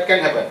 months. That can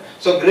happen.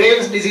 So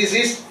Graves' disease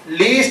is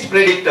least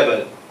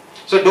predictable.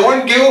 So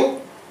don't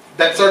give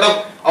that sort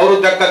of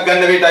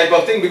type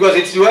of thing, because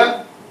it's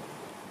your,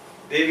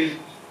 they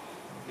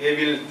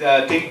will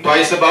think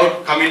twice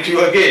about coming to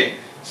you again.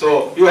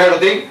 So you have to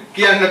think,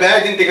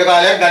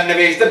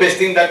 is the best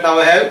thing that now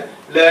I have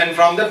learned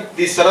from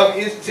this sort of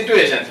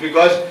situations,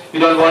 because you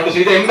don't want to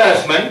see the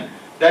embarrassment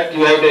that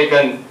you have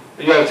taken.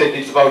 You have said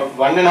it's about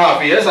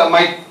 1.5 years,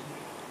 my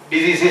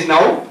disease is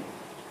now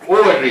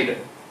over-treated.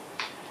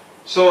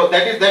 So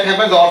that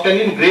happens often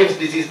in Graves'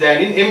 disease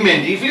than in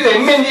MNG. If it is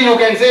MNG, you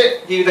can say,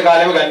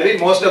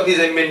 most of these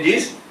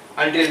MNGs,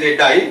 until they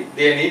die,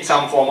 they need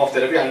some form of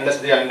therapy unless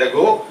they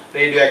undergo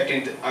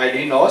radioactive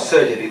iodine or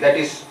surgery. That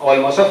is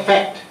almost a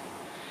fact.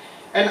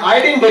 And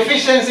iodine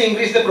deficiency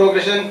increases the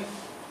progression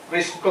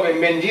risk of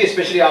MNG,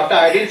 especially after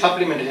iodine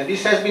supplementation.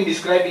 This has been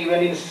described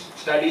even in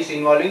studies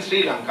involving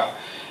Sri Lanka.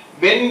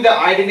 When the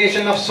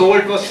iodination of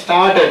salt was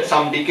started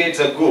some decades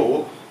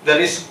ago, the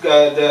risk,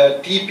 the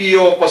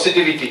TPO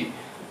positivity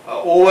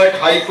overt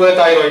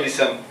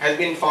hyperthyroidism has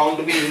been found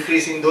to be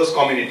increased in those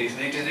communities.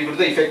 It is due to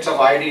the effects of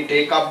iodine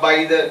take up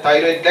by the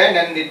thyroid gland,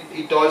 and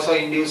it also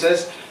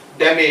induces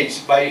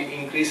damage by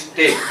increased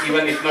take,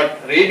 even if not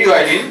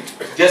radioiodine,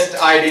 just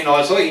iodine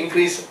also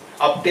increase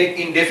uptake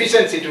in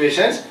deficient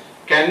situations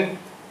can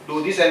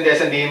do this, and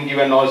there's a name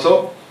given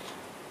also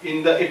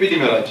in the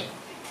epidemiology.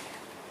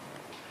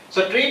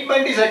 So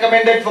treatment is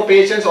recommended for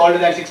patients older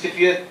than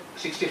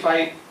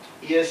 65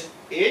 years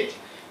age.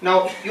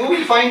 Now you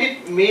will find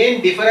it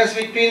main difference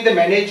between the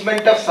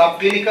management of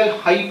subclinical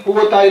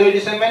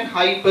hypothyroidism and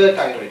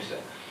hyperthyroidism.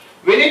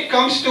 When it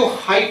comes to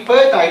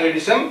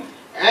hyperthyroidism,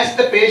 as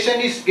the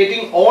patient is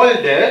getting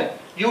older,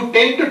 you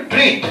tend to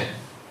treat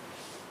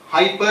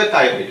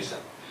hyperthyroidism.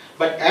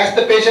 But as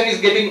the patient is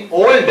getting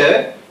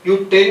older,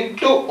 you tend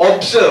to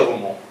observe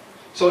more.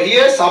 So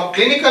here,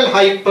 subclinical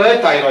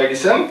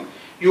hyperthyroidism,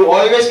 you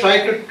always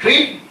try to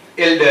treat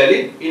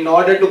elderly in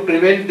order to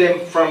prevent them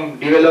from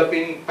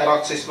developing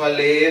paroxysmal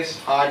AFs,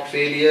 heart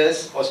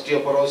failures,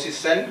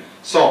 osteoporosis and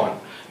so on.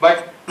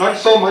 But not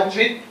so much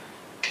with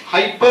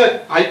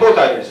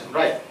hypothyroidism,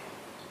 right?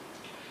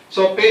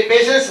 So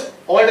patients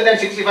older than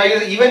 65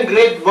 years, even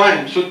grade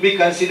 1 should be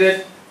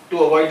considered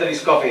to avoid the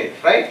risk of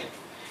AF, right?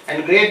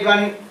 And grade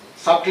 1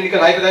 subclinical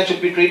hyperthyroidism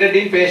should be treated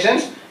in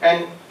patients,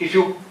 and if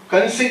you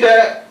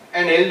consider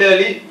an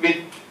elderly with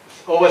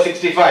over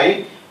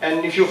 65,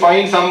 and if you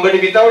find somebody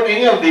without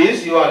any of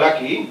these, you are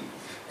lucky.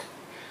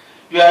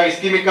 You have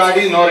ischemic heart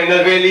disease, no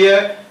renal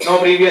failure, no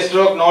previous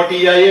stroke, no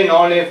TIA,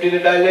 no left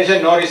ventricular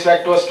dilation, no risk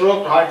factor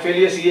stroke, heart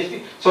failure,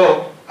 CST.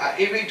 So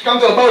if it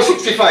comes to about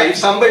 65, if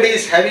somebody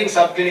is having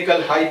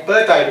subclinical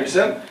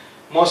hyperthyroidism,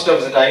 most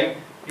of the time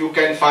you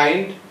can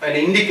find an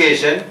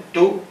indication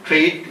to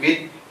treat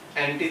with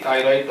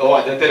antithyroid or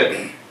other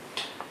therapy.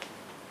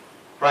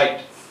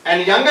 Right.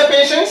 And younger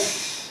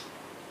patients,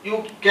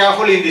 you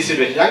carefully in this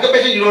situation. Younger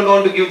patients, you don't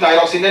want to give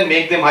thyroxine and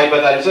make them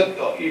hyperthyroid.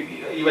 So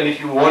even if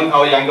you want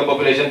our younger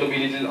population to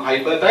be little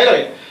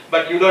hyperthyroid,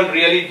 but you don't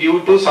really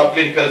give to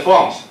subclinical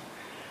forms,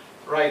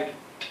 right?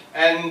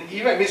 And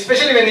even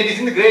especially when it is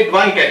in the grade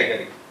 1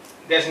 category,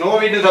 there's no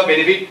evidence of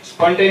benefit.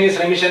 Spontaneous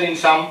remission in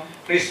some,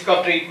 risk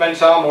of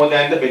treatments are more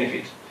than the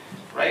benefit,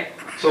 right?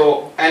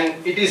 So,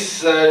 and it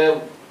is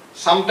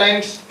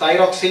sometimes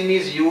thyroxine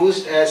is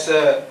used as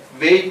a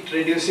weight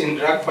reducing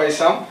drug by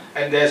some,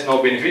 and there's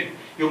no benefit.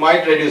 You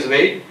might reduce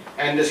weight,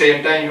 and at the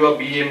same time your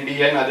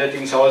BMD and other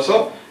things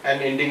also,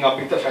 and ending up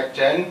with a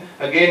fracture, and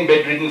again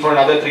bedridden for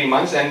another 3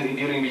 months, and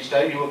during which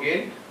time you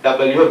again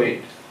double your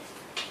weight.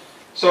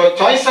 So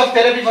choice of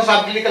therapy for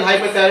subclinical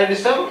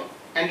hyperthyroidism,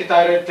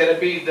 antithyroid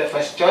therapy is the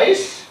first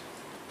choice,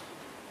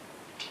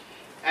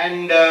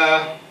 and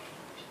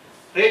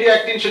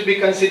radioactive should be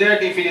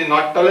considered if it is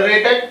not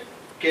tolerated,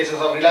 cases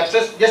of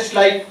relapses, just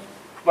like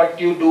what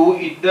you do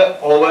with the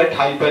overt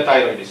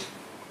hyperthyroidism.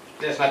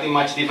 There's nothing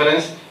much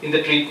difference in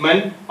the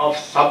treatment of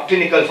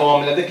subclinical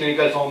form and the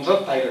clinical forms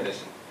of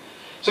thyroidism.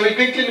 So we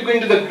quickly look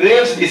into the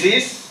Graves'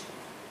 disease.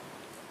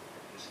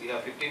 Yes, we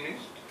have 15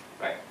 minutes,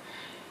 right?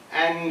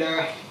 And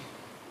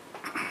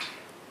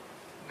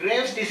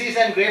Graves' disease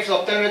and Graves'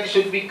 ophthalmopathy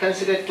should be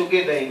considered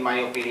together, in my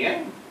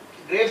opinion.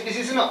 Graves'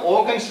 disease is an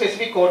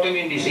organ-specific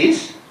autoimmune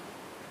disease.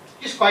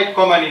 It is quite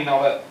common in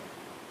our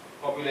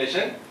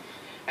population,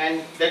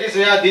 and that is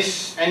where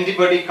this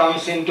antibody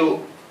comes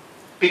into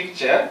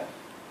picture.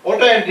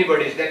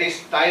 Autoantibodies, that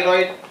is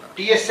thyroid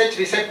TSH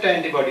receptor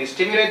antibodies,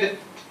 stimulate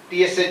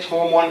the TSH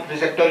hormone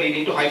receptor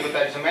leading to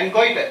hypothyroidism and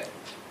goiter,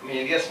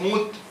 maybe a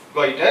smooth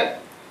goiter.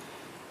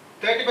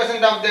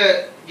 30% of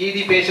the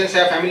GD patients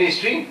have family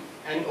history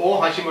and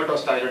or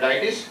Hashimoto's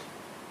thyroiditis,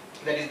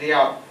 that is they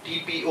are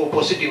TPO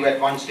positive at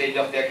one stage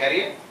of their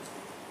career.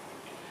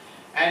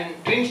 And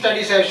twin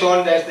studies have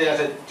shown that their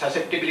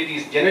susceptibility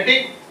is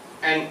genetic,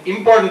 and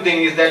important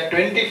thing is that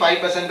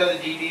 25% of the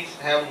GDs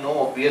have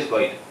no obvious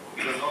goiter.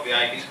 We don't know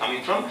where it is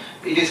coming from.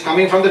 It is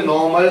coming from the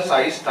normal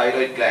size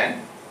thyroid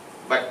gland,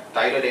 but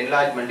thyroid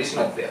enlargement is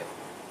not there.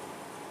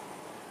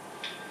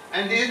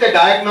 And this is the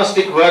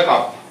diagnostic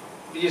workup,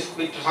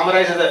 which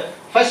summarizes the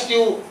first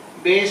you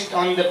based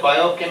on the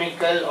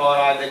biochemical or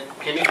the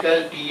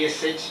chemical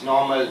TSH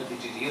normal,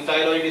 which is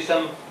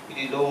euthyroidism. It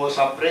is low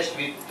suppressed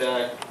with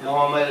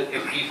normal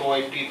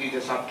FT4, FT3, the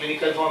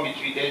subclinical form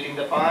which we dealt in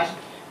the past.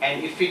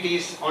 And if it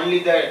is only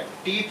the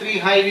T3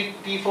 high with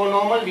T4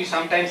 normal, we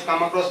sometimes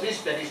come across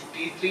this, that is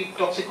T3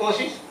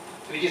 toxicosis,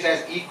 which is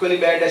as equally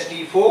bad as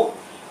T4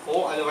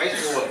 or otherwise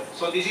over.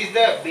 So this is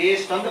the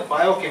based on the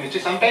biochemistry.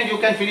 Sometimes you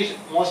can finish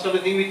most of the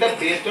thing with the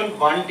based on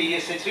one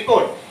TSH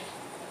report.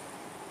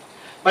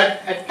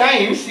 But at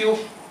times you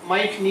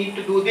might need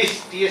to do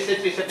this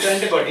TSH receptor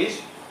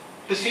antibodies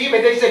to see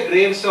whether it's a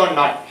Graves or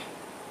not.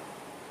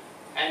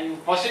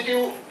 And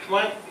positive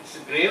one, it's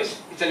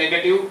Graves, it's a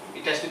negative,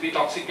 it has to be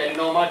toxic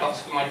adenoma,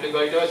 toxic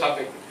multigoiter,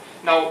 subjective.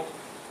 Now,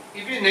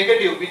 if it is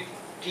negative with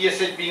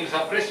TSH being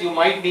suppressed, you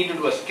might need to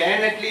do a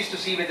scan at least to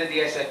see whether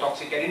there is a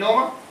toxic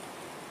adenoma.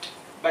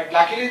 But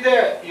luckily,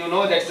 you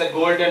know that's the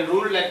golden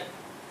rule that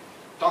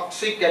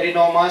toxic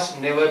adenomas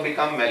never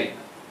become malignant.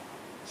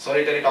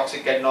 solitary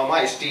toxic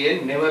adenoma,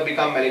 STN, never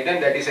become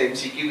malignant. That is a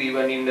MCQ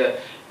even in the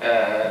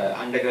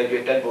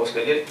undergraduate and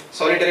postgraduate.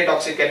 Solitary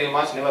toxic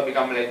adenomas never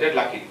become malignant,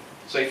 lucky.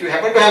 So if you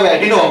happen to have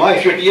adenoma,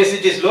 if your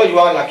TSH is low, you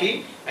are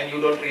lucky and you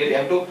don't really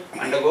have to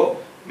undergo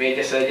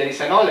major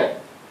surgeries and all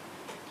that.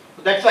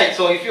 So that's right.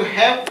 So if you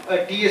have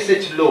a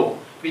TSH low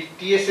with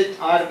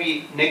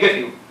TSH-RB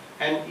negative,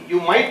 and you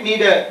might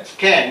need a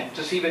scan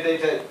to see whether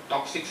it's a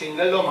toxic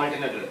single or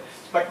multinodular.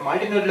 But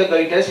multinodular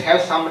goiters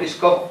have some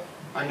risk of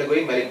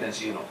undergoing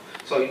malignancy, you know.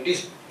 So it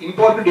is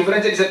important to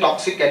differentiate is a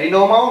toxic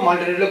adenoma or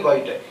multinodular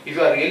goiter if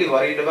you are really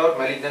worried about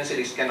malignancy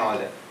risk and all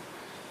that.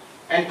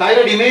 And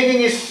thyroid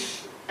imaging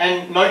is,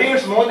 and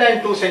nodules more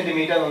than 2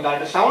 centimeters on the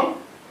ultrasound.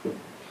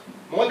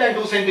 More than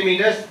 2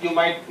 centimeters, you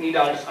might need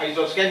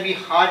iso scan. We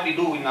hardly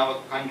do in our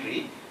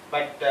country.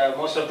 But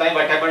most of the time,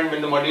 what happens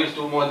when the nodules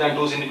do more than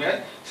 2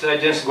 centimeters,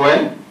 surgeons go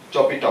and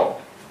chop it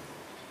out.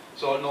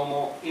 So no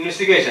more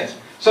investigations.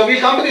 So we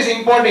come to this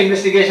important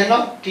investigation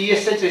of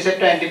TSH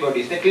receptor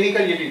antibodies, the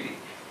clinical utility.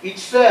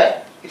 It's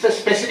a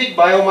specific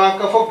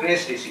biomarker for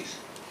Graves' disease.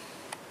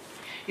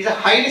 It's a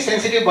highly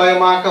sensitive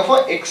biomarker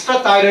for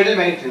extrathyroidal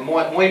manifestation.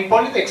 More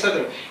importantly,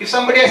 extrathyroidal. If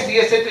somebody has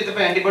TSH receptor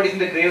antibodies in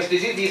the Graves'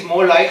 disease, he is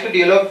more likely to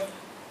develop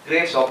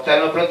Graves'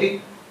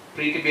 ophthalmopathy,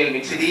 pretibial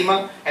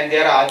myxedema, and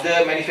there are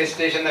other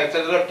manifestations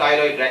of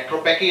thyroid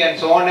retropathy and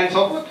so on and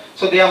so forth.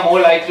 So they are more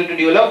likely to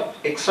develop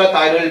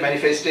extrathyroidal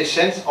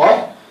manifestations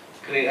of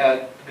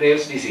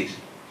Graves' disease.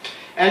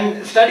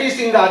 And studies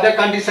in the other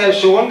countries have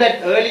shown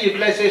that early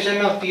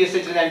utilization of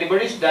TSH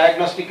antibodies,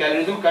 diagnostic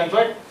algorithm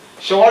conferred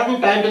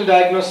shortened time to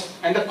diagnose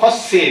and the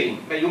cost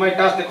saving. Well, you might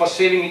ask the cost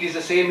saving, it is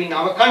the same in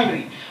our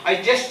country.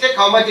 I just checked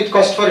how much it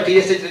costs for a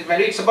TSH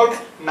antibody. It's about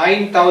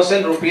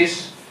 9,000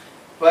 rupees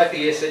per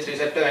TSH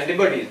receptor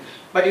antibodies.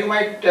 But you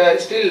might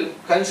still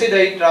consider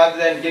it rather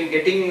than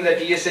getting the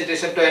TSH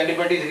receptor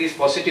antibodies. It is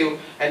positive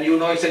and you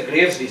know it's a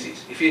Graves'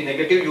 disease. If it is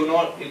negative, you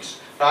know it's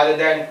rather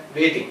than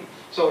waiting.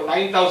 So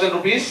 9,000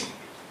 rupees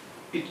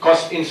it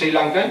costs in Sri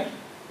Lankan.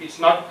 It's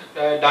not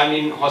done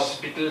in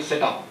hospital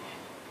setup.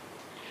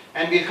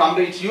 And we'll come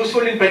to it's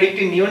useful in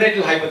predicting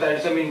neonatal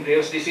hypothyroidism in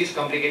Graves' disease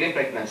complicating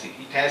pregnancy.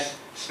 It has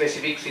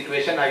specific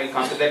situation. I will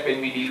come to that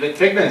when we deal with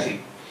pregnancy.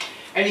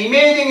 And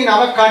imaging in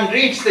our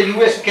country, it's the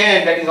US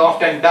scan that is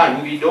often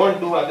done. We don't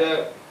do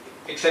other,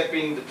 except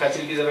in the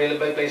facilities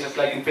available places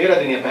like in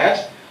Peradeniya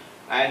perhaps,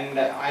 and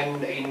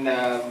in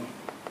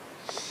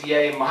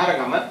CIM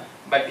Maharagama.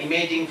 But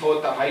imaging for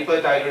the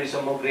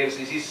hyperthyroidism or Graves'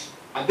 disease,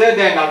 other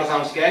than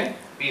ultrasound scan,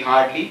 we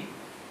hardly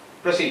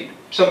proceed.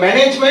 So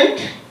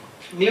management,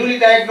 newly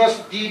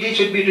diagnosed GD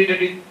should be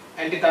treated with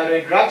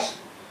antithyroid drugs,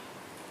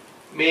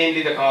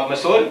 mainly the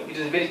carbamazole. It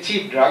is a very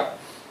cheap drug.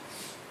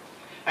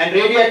 And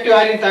radioactive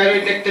iodine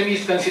thyroidectomy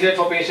is considered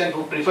for patients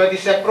who prefer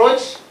this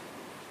approach.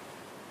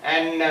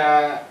 And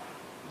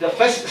the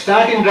first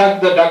starting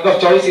drug, the drug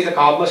of choice is a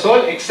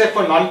carbamazole, except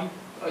for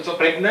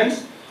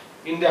pregnants.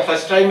 In their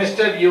first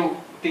trimester, you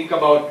think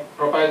about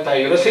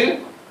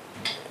propylthiouracil.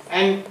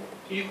 And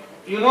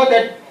you know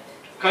that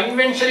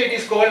conventionally it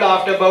is called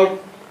after about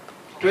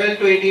 12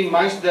 to 18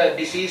 months the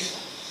disease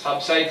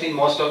subsides in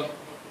most of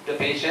the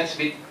patients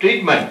with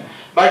treatment.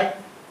 But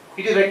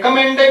it is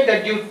recommended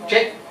that you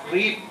check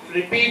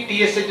repeat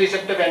TSH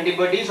receptor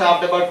antibodies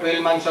after about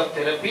 12 months of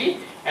therapy,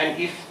 and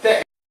if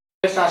the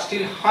levels are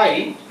still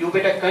high, you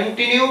better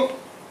continue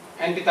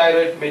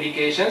antithyroid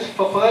medications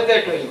for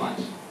further 12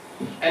 months.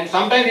 And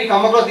sometimes we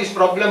come across this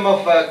problem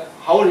of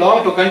how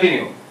long to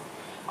continue.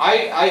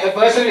 I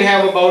personally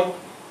have about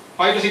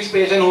 5 to 6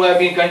 patients who have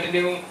been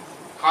continuing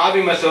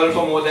carbimazole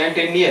for more than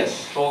 10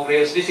 years for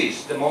Graves'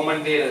 disease. The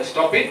moment they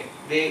stop it,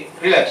 they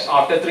relapse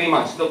after 3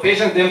 months. The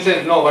patients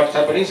themselves know what's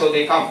happening, so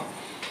they come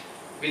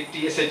with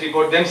TSH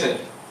report themselves.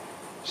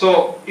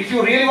 So if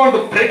you really want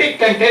to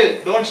predict and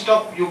tell, don't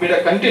stop, you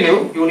better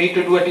continue, you need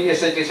to do a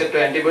TSH receptor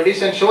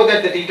antibodies and show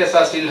that the titers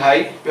are still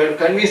high. You have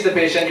to convince the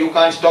patient you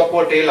can't stop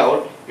or tail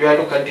out, you have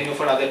to continue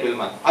for another 12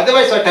 months.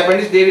 Otherwise what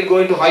happens is they will go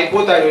into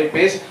hypothyroid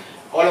phase,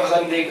 all of a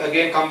sudden they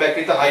again come back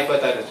with a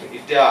hyperthyroidism.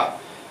 If they are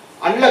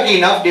unlucky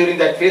enough during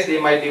that phase, they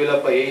might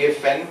develop a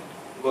AF and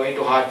go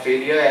into heart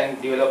failure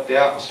and develop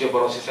their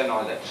osteoporosis and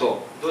all that.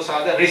 So those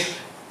are the risks.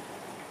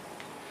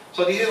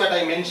 So this is what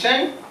I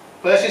mentioned,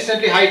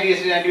 persistently high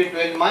TSH antibody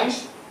 12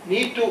 months,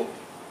 need to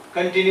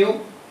continue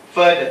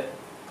further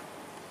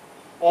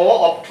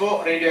or opt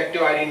for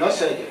radioactive iodine or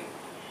surgery.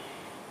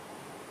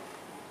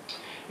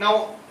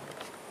 Now,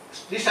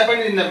 this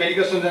happens in the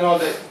medical students and all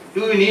that.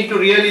 Do you need to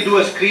really do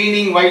a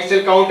screening white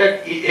cell count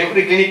at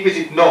every clinic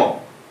visit?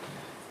 No.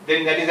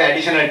 Then that is an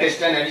additional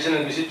test and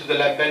additional visit to the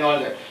lab and all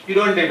that. You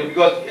don't need to,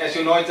 because as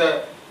you know it's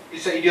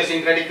an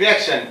idiosyncratic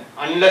reaction.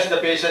 Unless the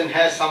patient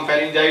has some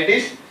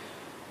pharyngitis,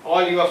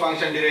 or your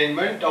function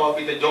derangement, or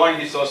with a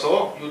jaundice or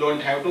so, you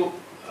don't have to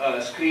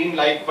screen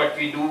like what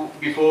we do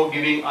before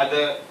giving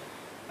other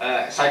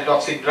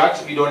cytotoxic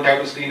drugs. We don't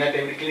have to screen at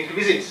every clinical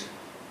visits.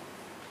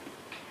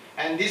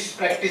 And this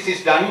practice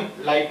is done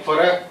like for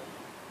a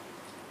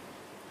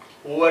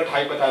overt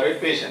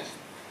hyperthyroid patients.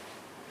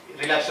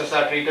 Relapses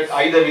are treated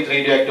either with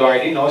radioactive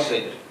iodine or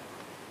surgery.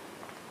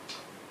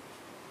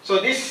 So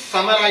this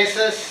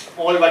summarizes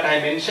all what I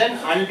mentioned.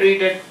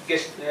 Untreated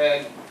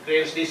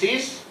Graves'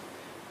 disease.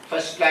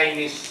 First line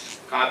is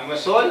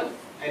carbimazole.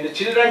 And the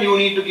children, you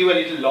need to give a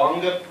little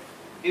longer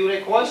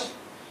diuretic course.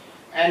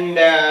 And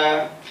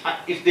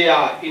if they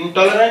are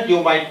intolerant,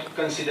 you might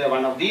consider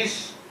one of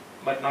these,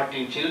 but not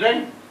in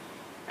children.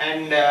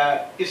 And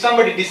if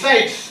somebody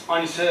decides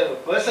on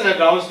personal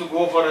grounds to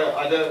go for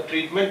other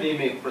treatment, they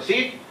may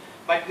proceed.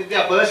 But if they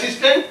are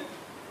persistent,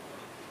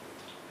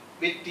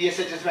 with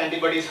TSH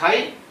antibodies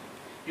high,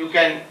 you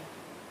can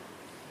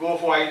go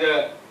for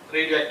either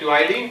radioactive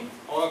iodine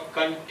or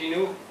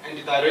continue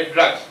antithyroid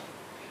drugs.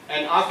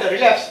 And after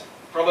relapse,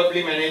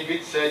 probably manage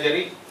with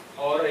surgery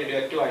or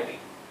radioactive iodine.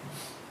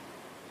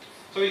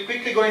 So we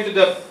quickly go into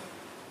the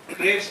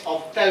Graves'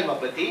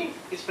 ophthalmopathy.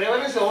 Its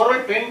prevalence is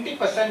overall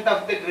 20%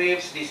 of the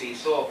Graves' disease.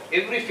 So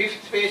every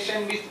fifth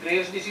patient with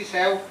Graves' disease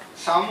have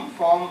some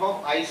form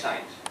of eye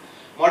signs.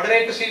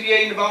 Moderate to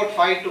severe in about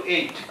 5 to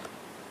 8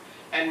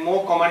 and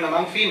more common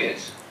among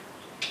females.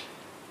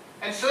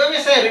 And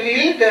surveys have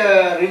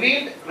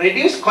revealed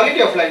reduced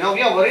quality of life. Now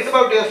we are worried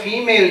about a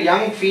female,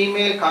 young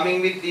female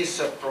coming with this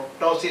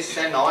proptosis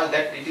and all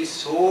that. It is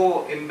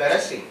so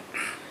embarrassing.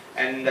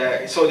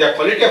 And so their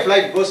quality of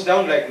life goes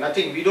down like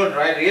nothing. We don't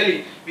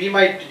really, we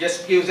might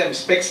just give them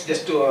specs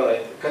just to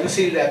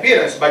conceal the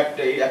appearance, but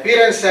the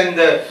appearance and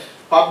the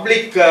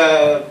public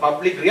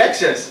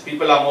reactions,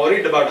 people are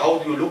worried about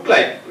how you look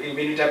like when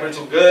it happens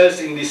to girls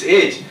in this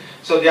age.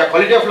 So their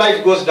quality of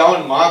life goes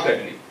down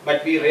markedly.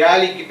 But we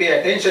rarely pay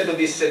attention to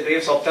this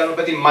Graves'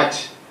 ophthalmopathy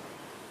much.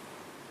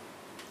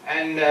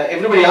 And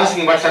everybody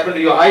asking what's happened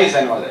to your eyes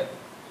and all that.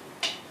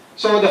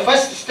 So the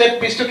first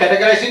step is to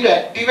categorize into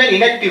active and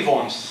inactive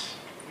forms.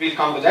 We'll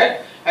come to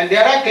that. And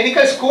there are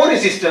clinical scoring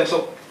systems,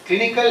 so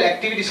clinical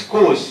activity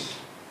scores.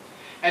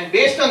 And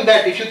based on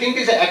that, if you think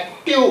it's an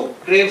active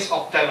Graves'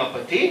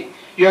 ophthalmopathy,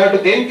 you have to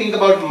then think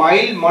about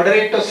mild,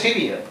 moderate or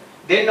severe.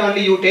 Then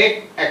only you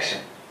take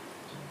action.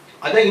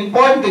 Other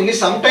important thing is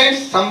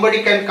sometimes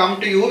somebody can come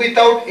to you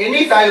without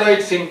any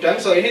thyroid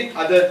symptoms or any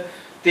other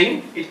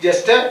thing. It's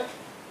just a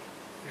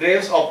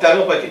Graves'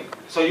 ophthalmopathy.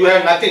 So you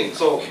have nothing.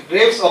 So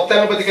Graves'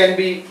 ophthalmopathy can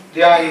be,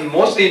 they are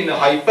mostly in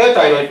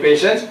hyperthyroid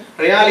patients,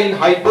 rarely in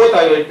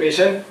hypothyroid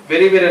patients,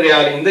 very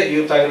rarely in the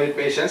euthyroid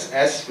patients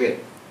as well.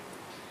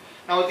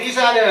 Now these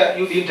are the,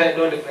 you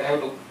don't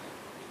have to,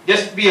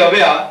 just be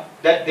aware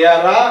that there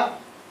are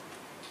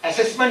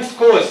assessment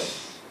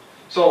scores.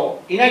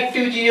 So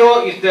inactive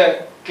GO is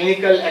the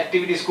clinical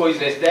activity score is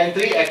less than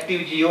 3,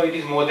 active GO it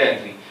is more than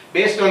 3.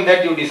 Based on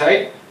that you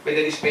decide whether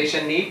this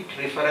patient needs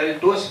referral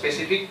to a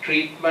specific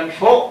treatment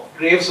for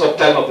Graves'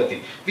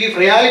 ophthalmopathy. We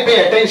rarely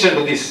pay attention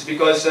to this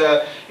because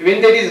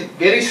when there is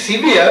very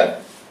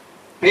severe,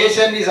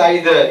 patient is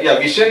either,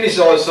 vision is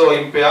also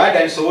impaired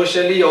and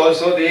socially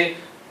also they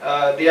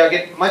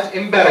get much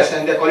embarrassed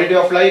and their quality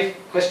of life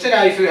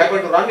questionnaire, if you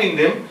happen to run in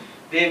them,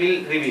 they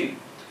will reveal.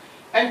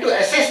 And to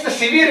assess the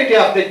severity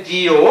of the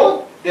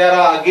GO, there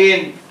are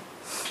again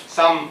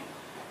some,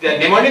 the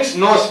mnemonics,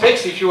 no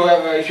specs. If you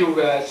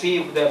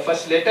see the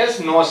first letters,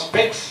 no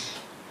specs,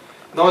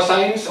 no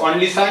signs,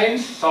 only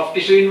signs, soft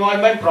tissue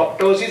involvement,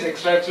 proptosis,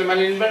 extracellular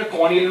involvement,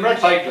 corneal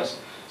involvement, sightless.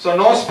 So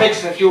no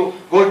specs. If you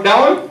go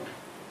down,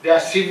 there are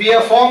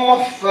severe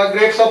form of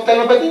Graves'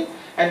 ophthalmopathy,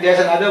 and there's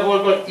another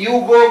word called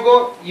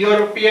UGOGO,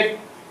 European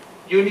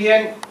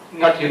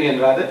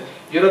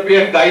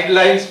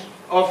Guidelines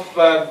of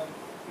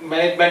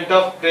Management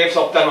of Graves'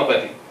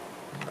 ophthalmopathy.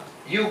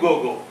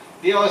 UGOGO.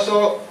 They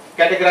also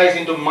categorize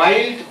into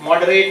mild,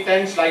 moderate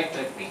and slight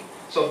threatening.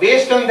 So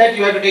based on that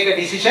you have to take a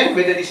decision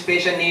whether this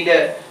patient needs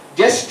a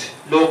just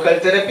local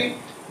therapy,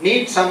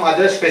 needs some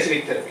other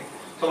specific therapy.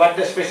 So what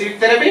the specific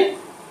therapy?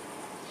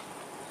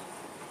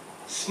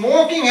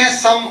 Smoking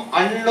has some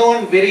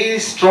unknown very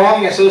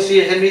strong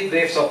association with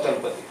Graves'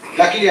 ophthalmopathy.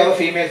 Luckily our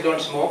females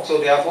don't smoke, so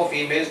therefore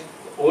females,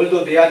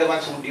 although they are the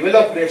ones who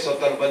develop Graves'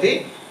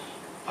 ophthalmopathy,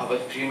 our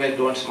females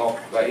don't smoke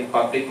in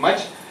public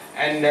much.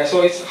 And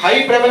so it's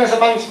high prevalence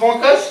among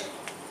smokers,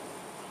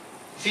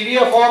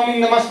 severe form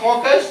in the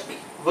smokers,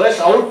 worse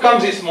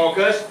outcomes in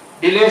smokers,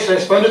 delays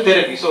response to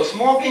therapy. So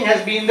smoking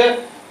has been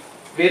the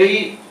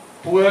very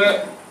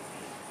poor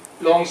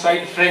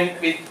alongside friend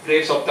with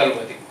Graves'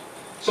 ophthalmopathy.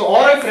 So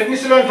oral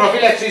prednisolone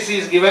prophylaxis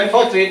is given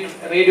for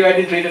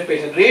radioiodine treated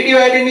patients.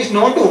 Radioiodine is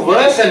known to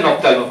worsen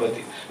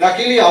ophthalmopathy.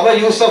 Luckily our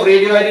use of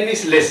radioiodine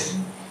is less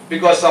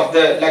because of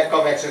the lack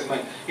of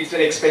accessment. It's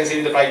very expensive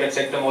in the private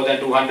sector, more than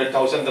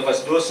 200,000 the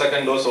first dose,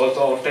 second dose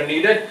also often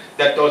needed.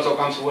 That also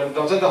comes to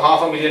 1,000, the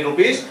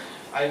 $500,000,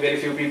 and very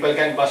few people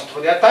can bust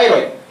for their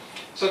thyroid.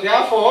 So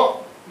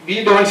therefore,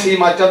 we don't see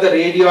much of the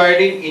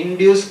radioiodine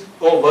induced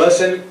or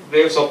worsened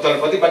Graves'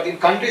 ophthalmopathy, but in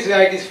countries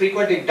where it is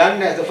frequently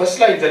done as the first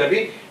line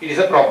therapy, it is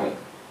a problem.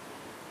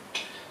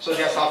 So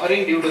they are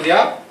suffering due to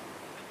their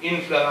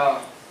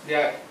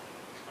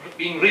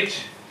being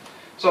rich.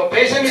 So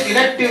patient with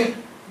inactive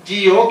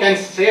GO can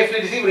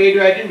safely receive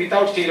radioiodine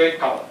without steroid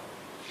cover,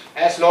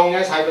 as long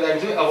as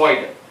hypothyroidism is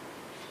avoided.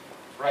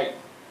 Right.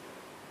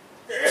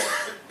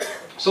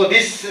 So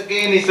this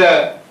again is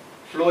a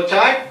flow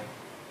chart.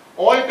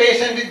 all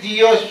patients with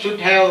GO should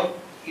have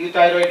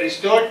euthyroid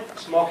restored,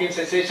 smoking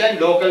cessation,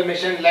 local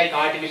measurement like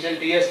artificial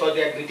tears for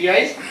their gritty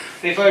eyes,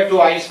 refer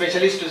to eye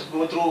specialist to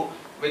go through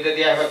whether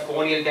they have a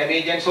corneal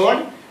damage and so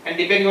on, and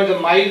depending on the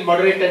mild,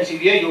 moderate and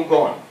severe, you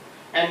go on.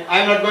 And I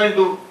am not going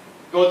to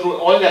go through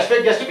all the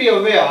aspects, just to be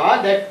aware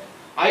that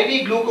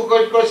IV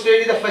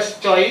glucocorticoid is the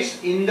first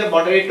choice in the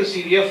moderate to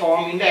severe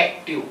form in the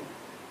active,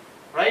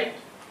 right?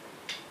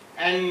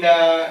 And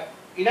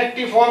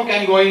inactive form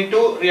can go into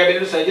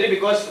rehabilitative surgery,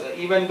 because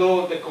even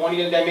though the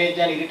corneal damage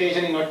and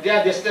irritation is not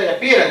there, just the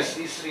appearance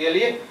is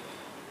really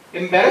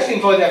embarrassing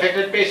for the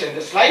affected patient.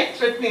 The slight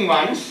threatening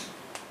ones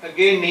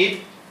again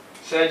need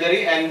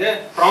surgery and the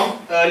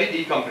prompt early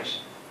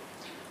decompression.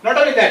 Not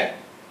only that,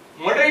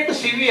 moderate to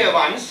severe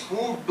ones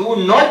who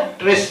do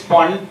not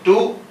respond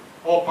to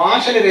or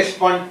partially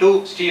respond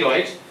to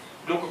steroids,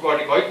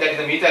 glucocorticoid, that is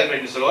the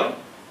methylprednisolone,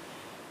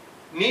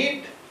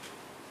 need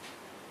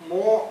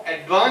more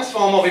advanced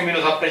form of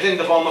immunosuppression in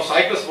the form of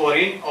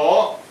cyclosporine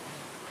or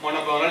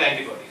monoclonal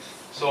antibodies.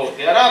 So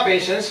there are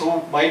patients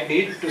who might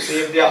need to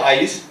save their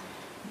eyes,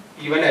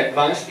 even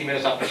advanced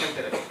immunosuppression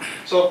therapy.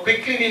 So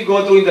quickly we'll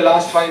go through in the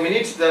last 5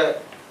 minutes the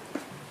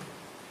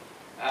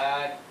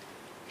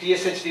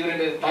TSH during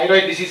the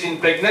thyroid disease in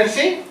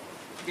pregnancy.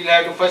 We'll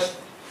have to first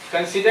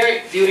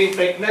consider during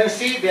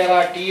pregnancy there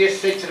are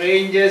TSH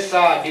ranges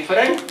are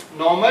different,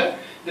 normal.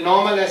 The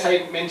normal, as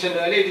I mentioned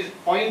earlier, it is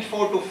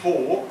 0.4 to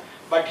 4.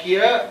 But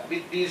here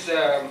with this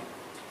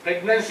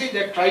pregnancy,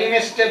 the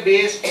trimester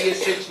based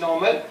TSH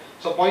normal,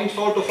 so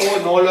 0.4 to 4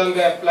 no longer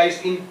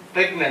applies in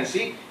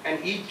pregnancy,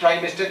 and each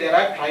trimester there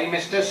are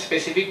trimester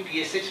specific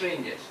TSH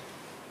ranges.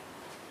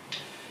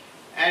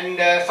 And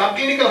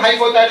subclinical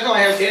hypothyroidism I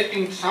have dealt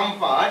in some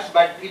parts,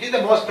 but it is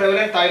the most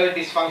prevalent thyroid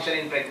dysfunction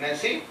in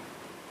pregnancy,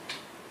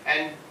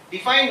 and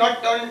defined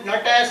not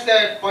as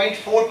the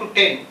 0.4 to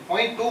 10,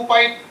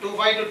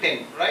 0.25 to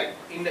 10, right?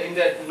 In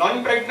the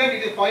non-pregnant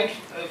it is 0.4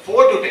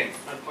 to 10,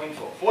 not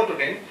 0.4, 4 to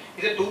 10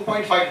 is a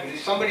 2.5.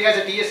 If somebody has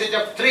a TSH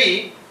of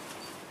 3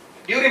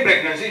 during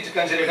pregnancy, it is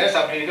considered as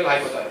subclinical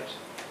hypothyroidism.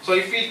 So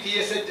if he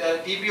is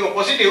TPO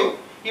positive,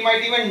 he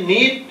might even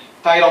need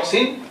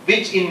thyroxine,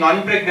 which in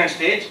non-pregnant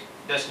stage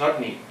does not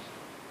need.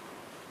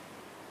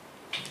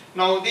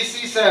 Now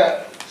this is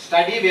a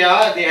study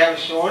where they have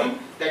shown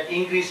that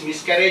increased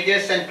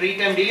miscarriages and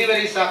preterm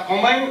deliveries are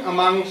common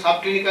among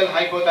subclinical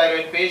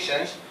hypothyroid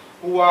patients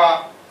who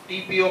are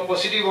TPO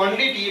positive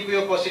only,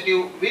 TPO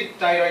positive with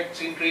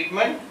thyroxine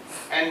treatment,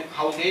 and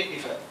how they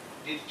differ.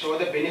 They show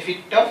the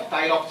benefit of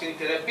thyroxine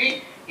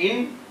therapy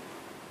in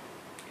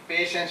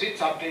patients with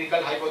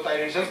subclinical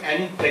hypothyroidism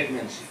and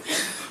pregnancy.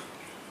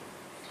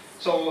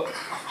 So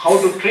how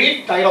to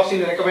treat?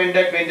 Thyroxine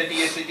recommended when the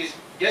TSH is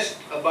just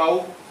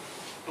above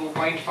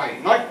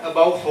 2.5, not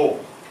above 4.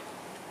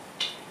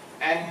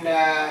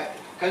 And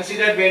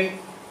considered when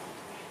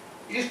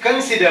it is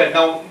considered.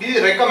 Now this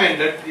is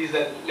recommended, this is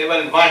the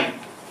level 1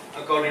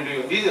 according to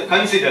you. This is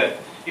considered.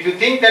 If you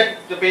think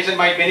that the patient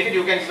might benefit,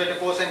 you can give it a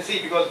course and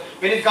see, because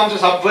when it comes to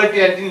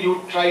subverting, I think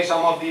you try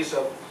some of these,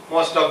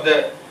 most of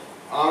the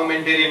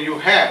armamentarium you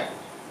have.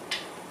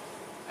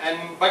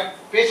 But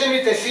patients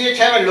with SCH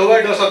have a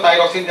lower dose of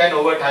thyroxine than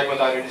overt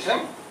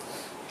hypothyroidism.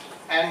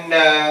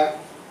 And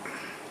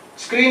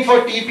screen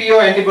for TPO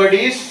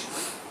antibodies,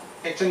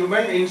 X and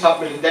women in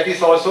submission. That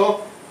is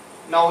also,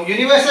 now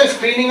universal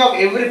screening of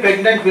every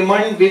pregnant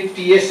woman with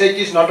TSH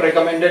is not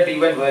recommended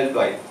even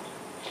worldwide.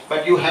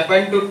 But you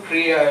happen to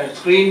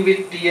screen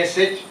with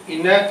TSH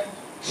in a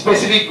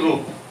specific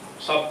group,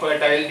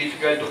 subfertile,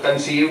 difficult to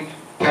conceive,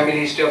 family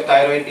history of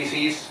thyroid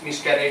disease,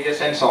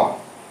 miscarriages and so on.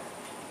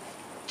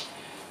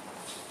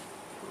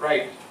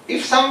 Right.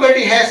 If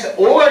somebody has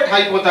overt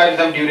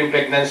hypothyroidism during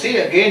pregnancy,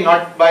 again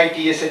not by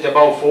TSH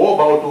above 4,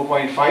 above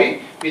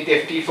 2.5, with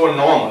FT4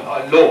 normal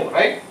or low,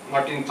 right?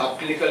 Not in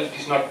subclinical, it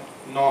is not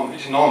normal,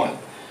 it is normal.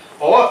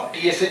 Or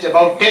TSH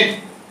above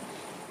 10.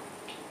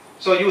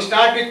 So you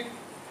start with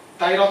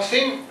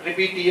thyroxine,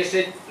 repeat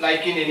TSH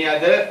like in any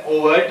other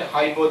overt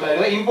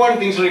hypothyroidism. Important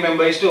things to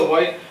remember is to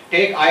avoid,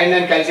 take iron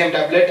and calcium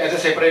tablet as a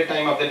separate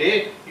time of the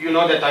day. You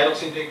know that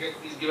thyroxine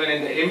is given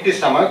in the empty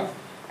stomach,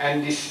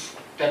 and these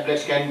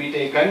tablets can be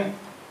taken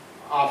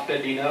after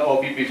dinner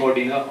or before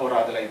dinner, or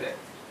rather like that.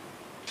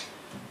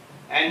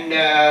 And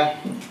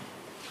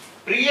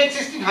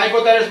pre-existing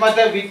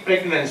hypothyroidism with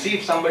pregnancy,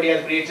 if somebody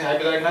has pre-existing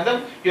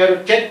hypothyroidism, you have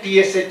to check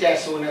TSH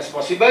as soon as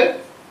possible.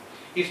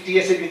 If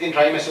TSH within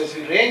trimester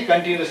specific range,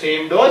 continue the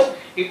same dose.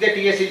 If the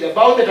TSH is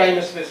above the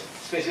trimester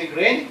specific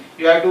range,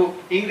 you have to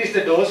increase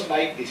the dose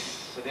like this.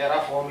 So there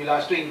are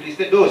formulas to increase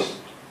the dose.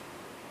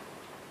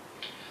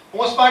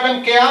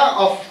 Postpartum care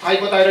of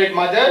hypothyroid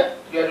mother,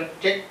 you have to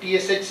check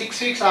TSH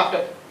 6 weeks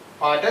after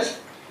partus.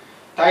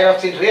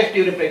 Thyroxine ref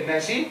during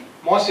pregnancy,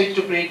 more switch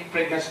to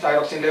pre-pregnancy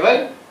thyroxine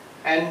level.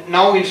 And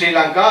now in Sri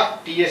Lanka,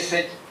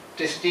 TSH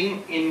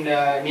testing in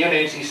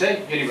neonates is a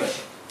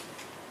universal.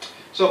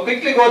 So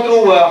quickly go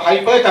through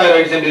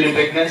hyperthyroidism during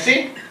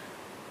pregnancy,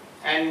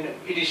 and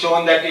it is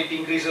shown that it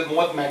increases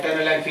both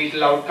maternal and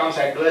fetal outcomes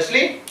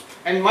adversely.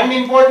 And one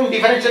important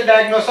differential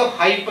diagnosis of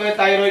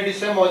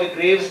hyperthyroidism or the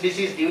Graves'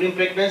 disease during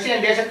pregnancy,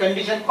 and there is a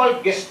condition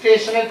called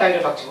gestational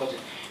thyrotoxicosis.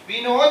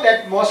 We know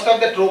that most of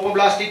the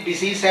trophoblastic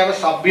disease have a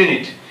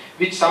subunit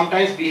which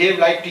sometimes behave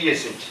like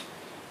TSH.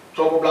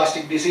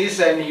 Trophoblastic disease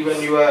and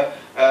even your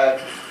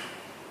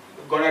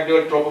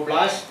gonadal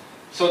trophoblast.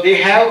 So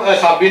they have a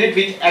subunit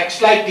which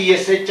acts like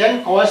TSH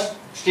and cause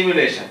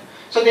stimulation.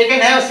 So they can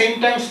have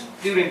symptoms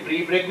during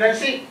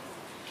pre-pregnancy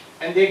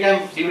and they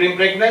can during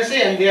pregnancy,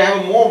 and they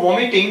have more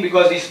vomiting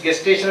because these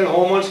gestational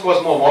hormones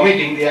cause more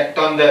vomiting. They act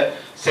on the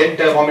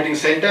center, vomiting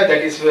center,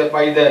 that is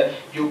whereby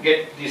you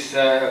get this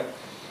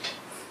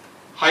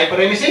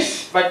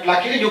hyperemesis. But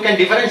luckily you can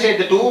differentiate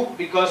the two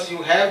because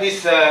you have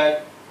this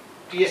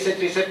TSH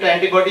receptor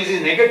antibodies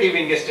is negative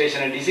in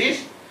gestational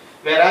disease,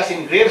 whereas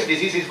in Graves'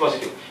 disease is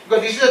positive.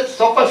 Because this is a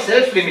so-called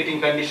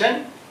self-limiting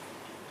condition,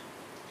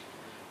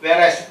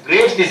 whereas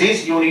Graves'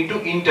 disease you need to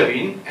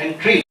intervene and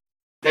treat.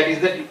 That is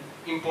the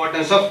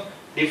importance of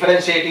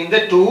differentiating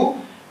the two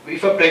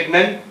if a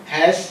pregnant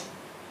has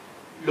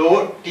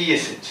low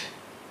TSH.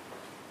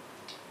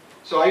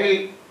 So I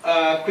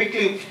will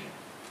quickly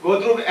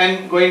go through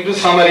and go into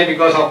summary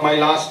because of my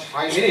last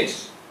 5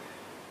 minutes.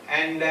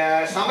 And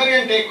summary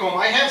and take home.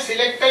 I have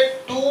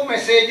selected 2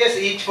 messages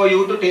each for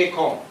you to take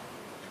home.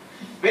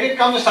 When it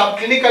comes to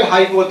subclinical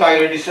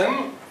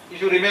hypothyroidism,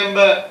 if you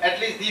remember at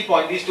least these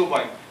 2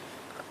 points.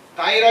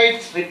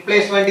 Thyroid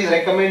replacement is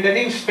recommended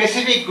in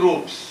specific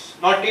groups,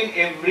 not in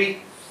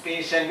every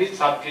patient with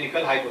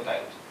subclinical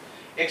hypothyroidism.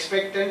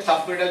 Expectant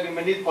subclinical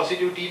women with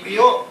positive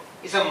TPO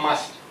is a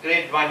must,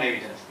 grade 1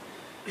 evidence.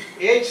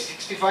 Age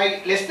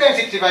 65, less than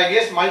 65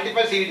 years,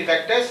 multiple CVD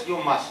factors, you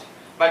must.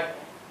 But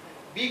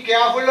be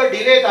careful or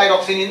delay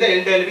thyroxine in the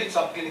elderly with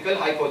subclinical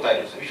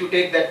hypothyroidism. If you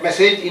take that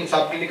message in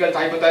subclinical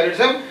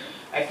hypothyroidism,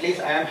 at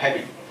least I am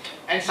happy.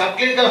 And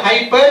subclinical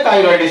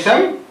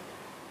hyperthyroidism,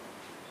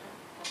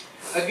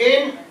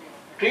 again,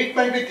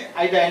 treatment with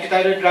either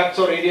antithyroid drugs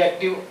or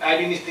radioactive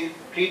iodine is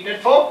treated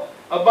for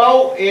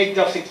above age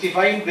of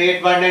 65 in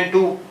grade 1 and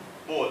 2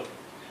 both.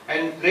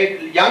 And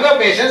younger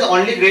patients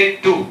only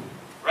grade 2,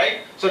 right?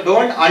 So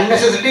don't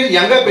unnecessarily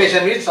younger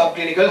patient with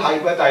subclinical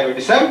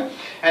hyperthyroidism,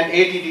 and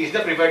ATT is the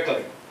preferred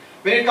therapy.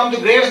 When it comes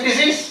to Graves'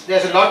 disease,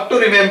 there's a lot to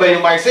remember. You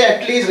might say,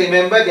 at least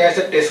remember there's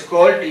a test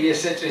called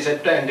TSH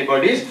receptor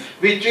antibodies,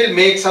 which will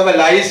make our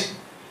lives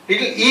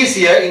little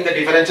easier in the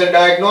differential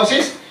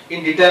diagnosis,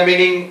 in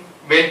determining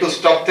when to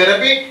stop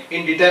therapy,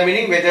 in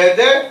determining whether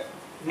the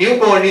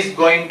newborn is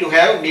going to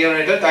have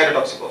neonatal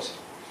thyrotoxicosis.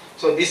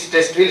 So this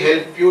test will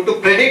help you to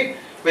predict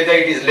whether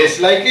it is less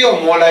likely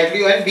or more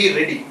likely and be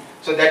ready.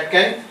 So that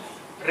can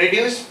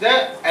reduce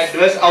the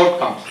adverse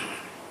outcomes.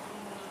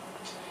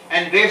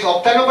 And Graves'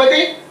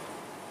 ophthalmopathy,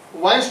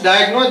 once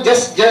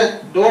diagnosed,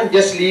 don't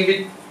just leave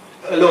it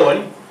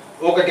alone.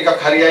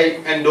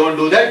 And don't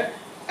do that.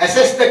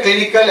 Assess the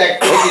clinical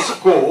activity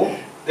score.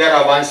 There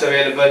are ones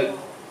available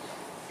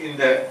in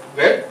the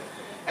web.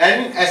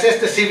 And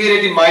assess the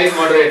severity, mild,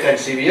 moderate and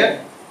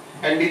severe.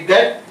 And with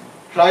that,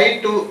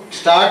 try to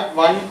start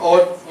one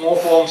or more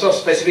forms of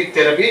specific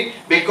therapy,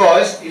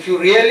 because if you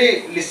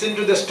really listen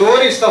to the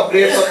stories of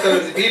Graves'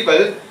 ophthalmopathy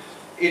people,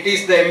 it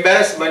is the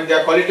embarrassment,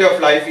 their quality of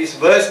life is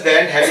worse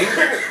than having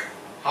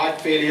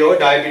heart failure or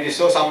diabetes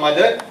or some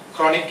other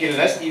chronic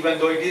illness, even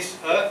though it is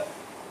a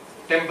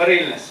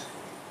temporary illness.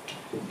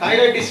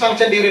 Thyroid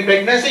dysfunction during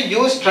pregnancy,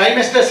 use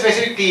trimester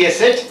specific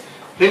TSH.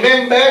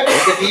 Remember,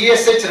 the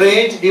TSH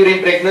range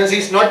during pregnancy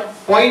is not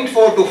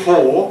 0.4 to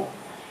 4,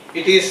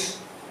 it is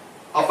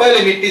upper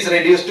limit is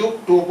reduced to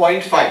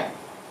 2.5.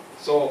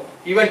 So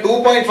even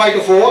 2.5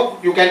 to 4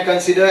 you can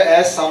consider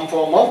as some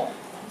form of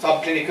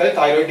subclinical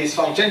thyroid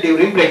dysfunction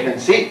during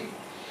pregnancy.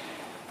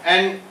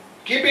 And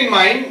keep in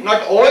mind,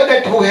 not all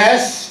that who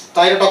has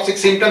thyrotoxic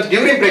symptoms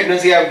during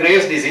pregnancy have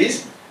Graves'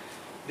 disease.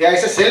 There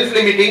is a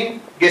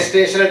self-limiting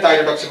gestational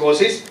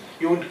thyrotoxicosis.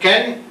 You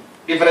can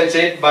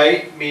differentiate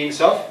by means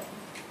of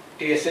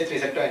TSH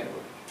receptor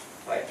antibody.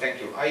 Right,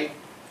 thank you. I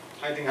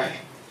think I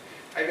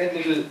went a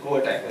little over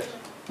time there.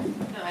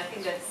 No, I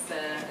think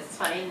that's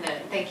fine.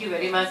 Thank you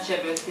very much,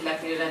 Thilak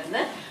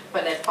Weerarathna,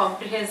 for that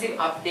comprehensive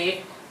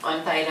update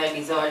on thyroid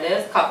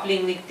disorders,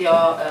 coupling with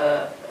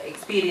your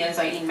experience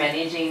in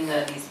managing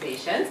these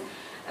patients.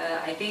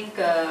 I think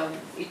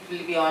it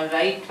will be all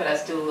right for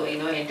us to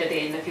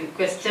entertain a few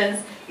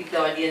questions. If the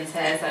audience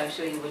has, I'm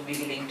sure you would be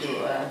willing to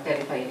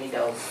clarify any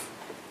doubts.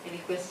 Any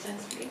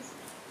questions, please?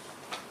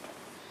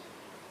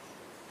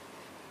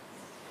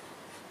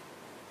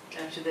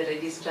 I'm sure the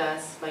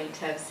registrars might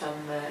have some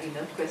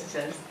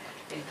questions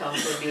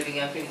encountered during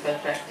your clinical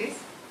practice.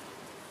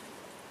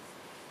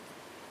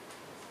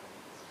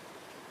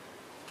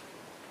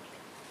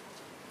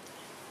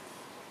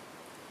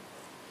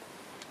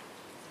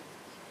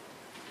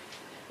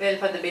 Well,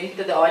 for the benefit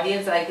of the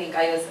audience, I think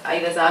I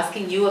was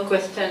asking you a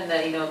question,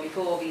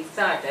 before we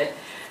started.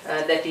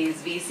 That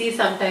is, we see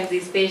sometimes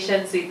these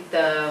patients with,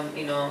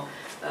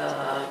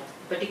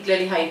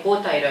 particularly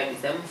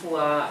hypothyroidism, who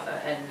are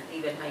and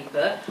even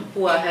hyper,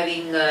 who are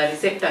having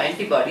receptor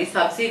antibodies,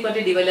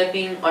 subsequently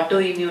developing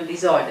autoimmune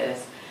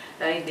disorders.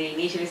 right? They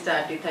initially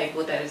start with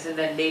hypothyroidism,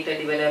 then later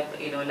develop,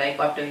 like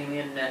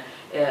autoimmune,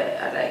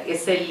 like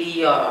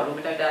SLE or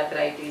rheumatoid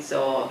arthritis,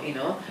 or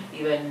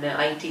even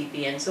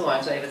ITP and so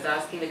on. So I was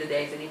asking whether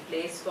there is any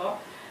place for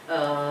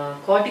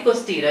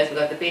corticosteroids,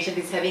 because the patient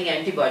is having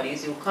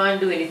antibodies. You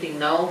can't do anything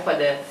now for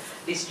the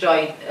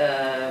destroyed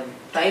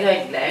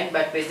thyroid gland,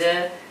 but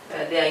whether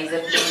there is a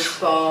place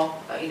for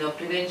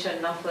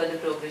prevention of further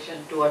progression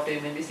to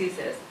autoimmune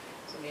diseases.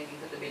 So maybe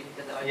for the benefit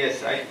of the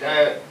audience.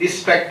 Yes,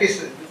 this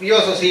practice we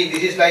also see.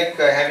 This is like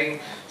having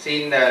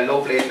seen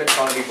low platelet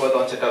count before the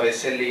onset of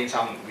SLE. In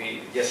some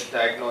we just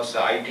diagnose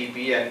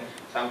ITP, and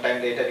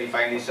sometime later we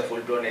find it's a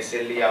full-blown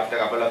SLE after a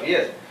couple of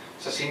years.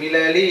 So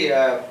similarly,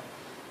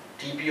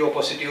 TPO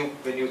positive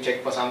when you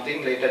check for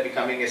something, later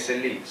becoming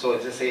SLE. So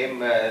it's the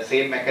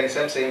same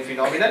mechanism, same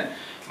phenomenon.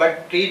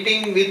 But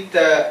treating with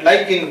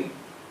like in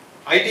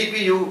ITP,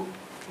 you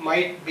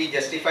might be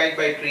justified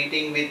by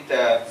treating with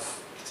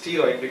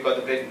steroid,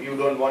 because you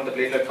don't want the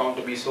platelet count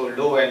to be so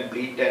low and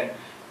bleed and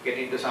get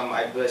into some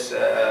adverse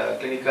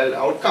clinical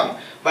outcome.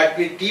 But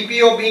with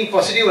TPO being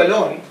positive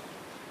alone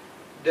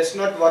does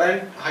not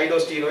warrant high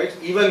dose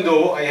steroids, even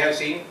though I have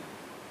seen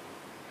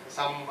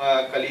some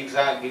colleagues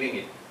are giving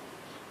it.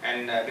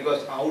 And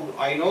because how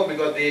I know,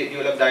 because they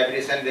develop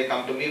diabetes and they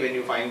come to me when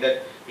you find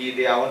that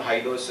they are on high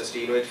dose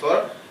steroids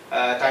for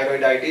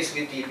thyroiditis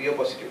with TPO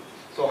positive.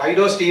 So high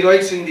dose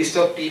steroids in this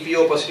of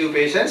TPO positive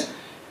patients,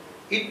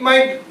 it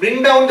might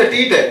bring down the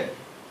T10,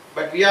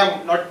 but we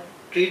are not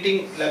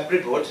treating lab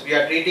reports, we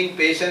are treating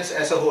patients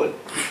as a whole.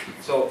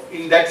 So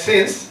in that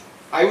sense,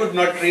 I would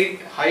not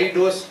treat high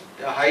dose,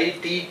 high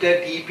T10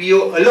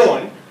 TPO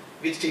alone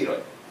with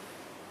steroid.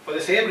 For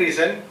the same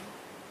reason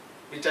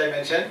which I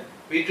mentioned,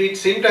 we treat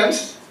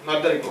symptoms,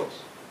 not the reports.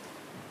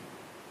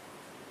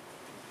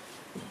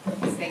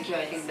 Thank you.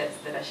 I think that's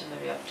the rational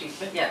way of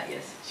treatment. Yeah,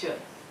 yes, sure.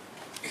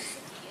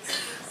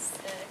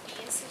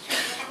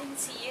 In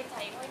CA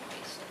thyroid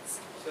patients.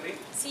 Sorry?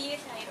 CA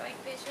thyroid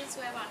patients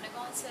who have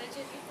undergone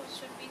surgery, what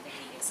should be the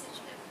TSH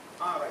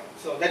level? Right.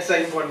 So that's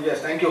the important.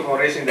 Yes, thank you for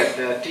raising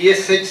that.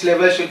 TSH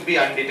level should be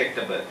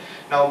undetectable.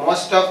 Now,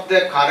 most of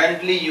the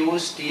currently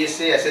used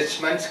TSA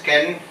assessments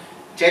can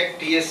check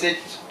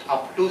TSH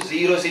up to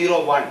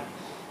 001.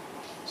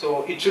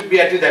 So it should be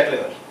at that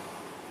level.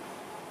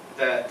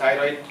 The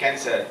thyroid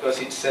cancer, because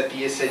it's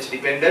TSH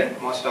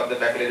dependent, most of the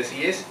papillary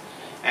CAs,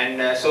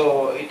 and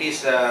so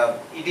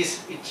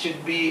it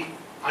should be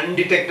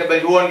undetectable.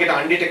 You won't get an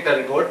undetected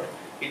report.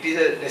 It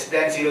is less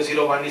than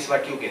 001 is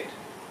what you get.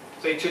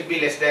 So it should be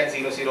less than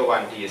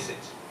 001 TSH.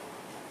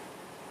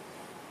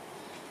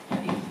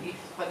 If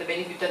for the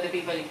benefit of the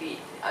people, if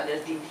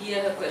others didn't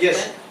hear the question.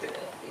 Yes.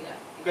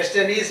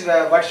 Question is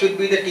what should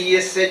be the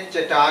TSH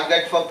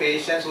target for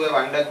patients who have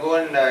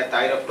undergone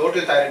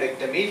total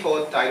thyroidectomy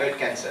for thyroid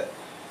cancer.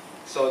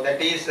 So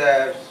that is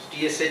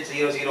TSH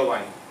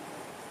 001.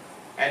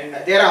 And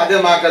there are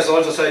other markers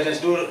also. Surgeons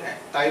do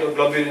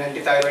thyroglobulin,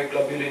 antithyroid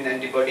globulin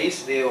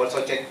antibodies. They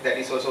also check, that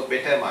is also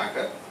better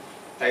marker,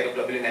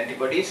 thyroglobulin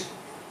antibodies.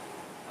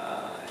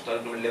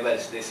 Total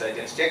levels the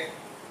surgeons check.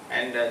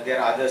 And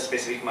there are other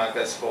specific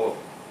markers for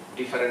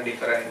different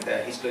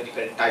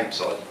histological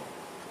types also.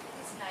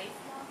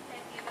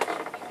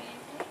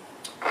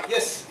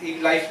 Yes,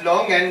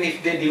 lifelong, and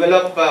if they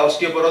develop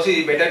osteoporosis,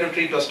 it's better to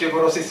treat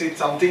osteoporosis with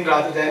something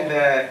rather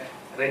than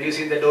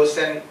reducing the dose.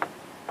 And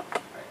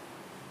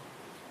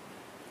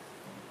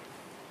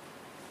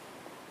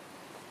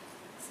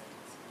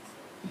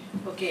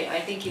okay,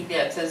 I think in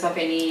the absence of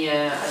any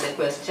other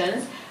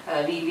questions,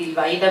 we will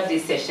wind up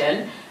this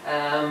session.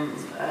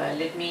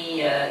 Let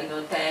me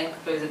thank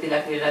Professor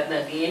Thilak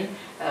Weerarathna again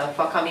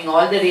for coming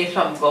all the way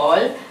from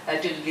Gaul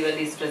to deliver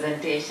this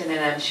presentation, and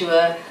I'm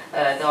sure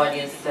the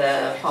audience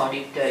found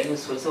it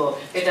useful. So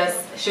let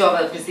us show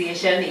our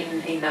appreciation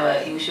in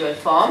our usual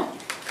form.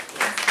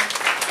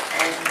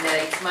 And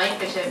it's my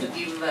pleasure to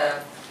give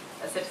a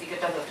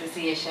certificate of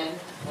appreciation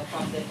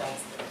from the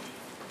Chancellor.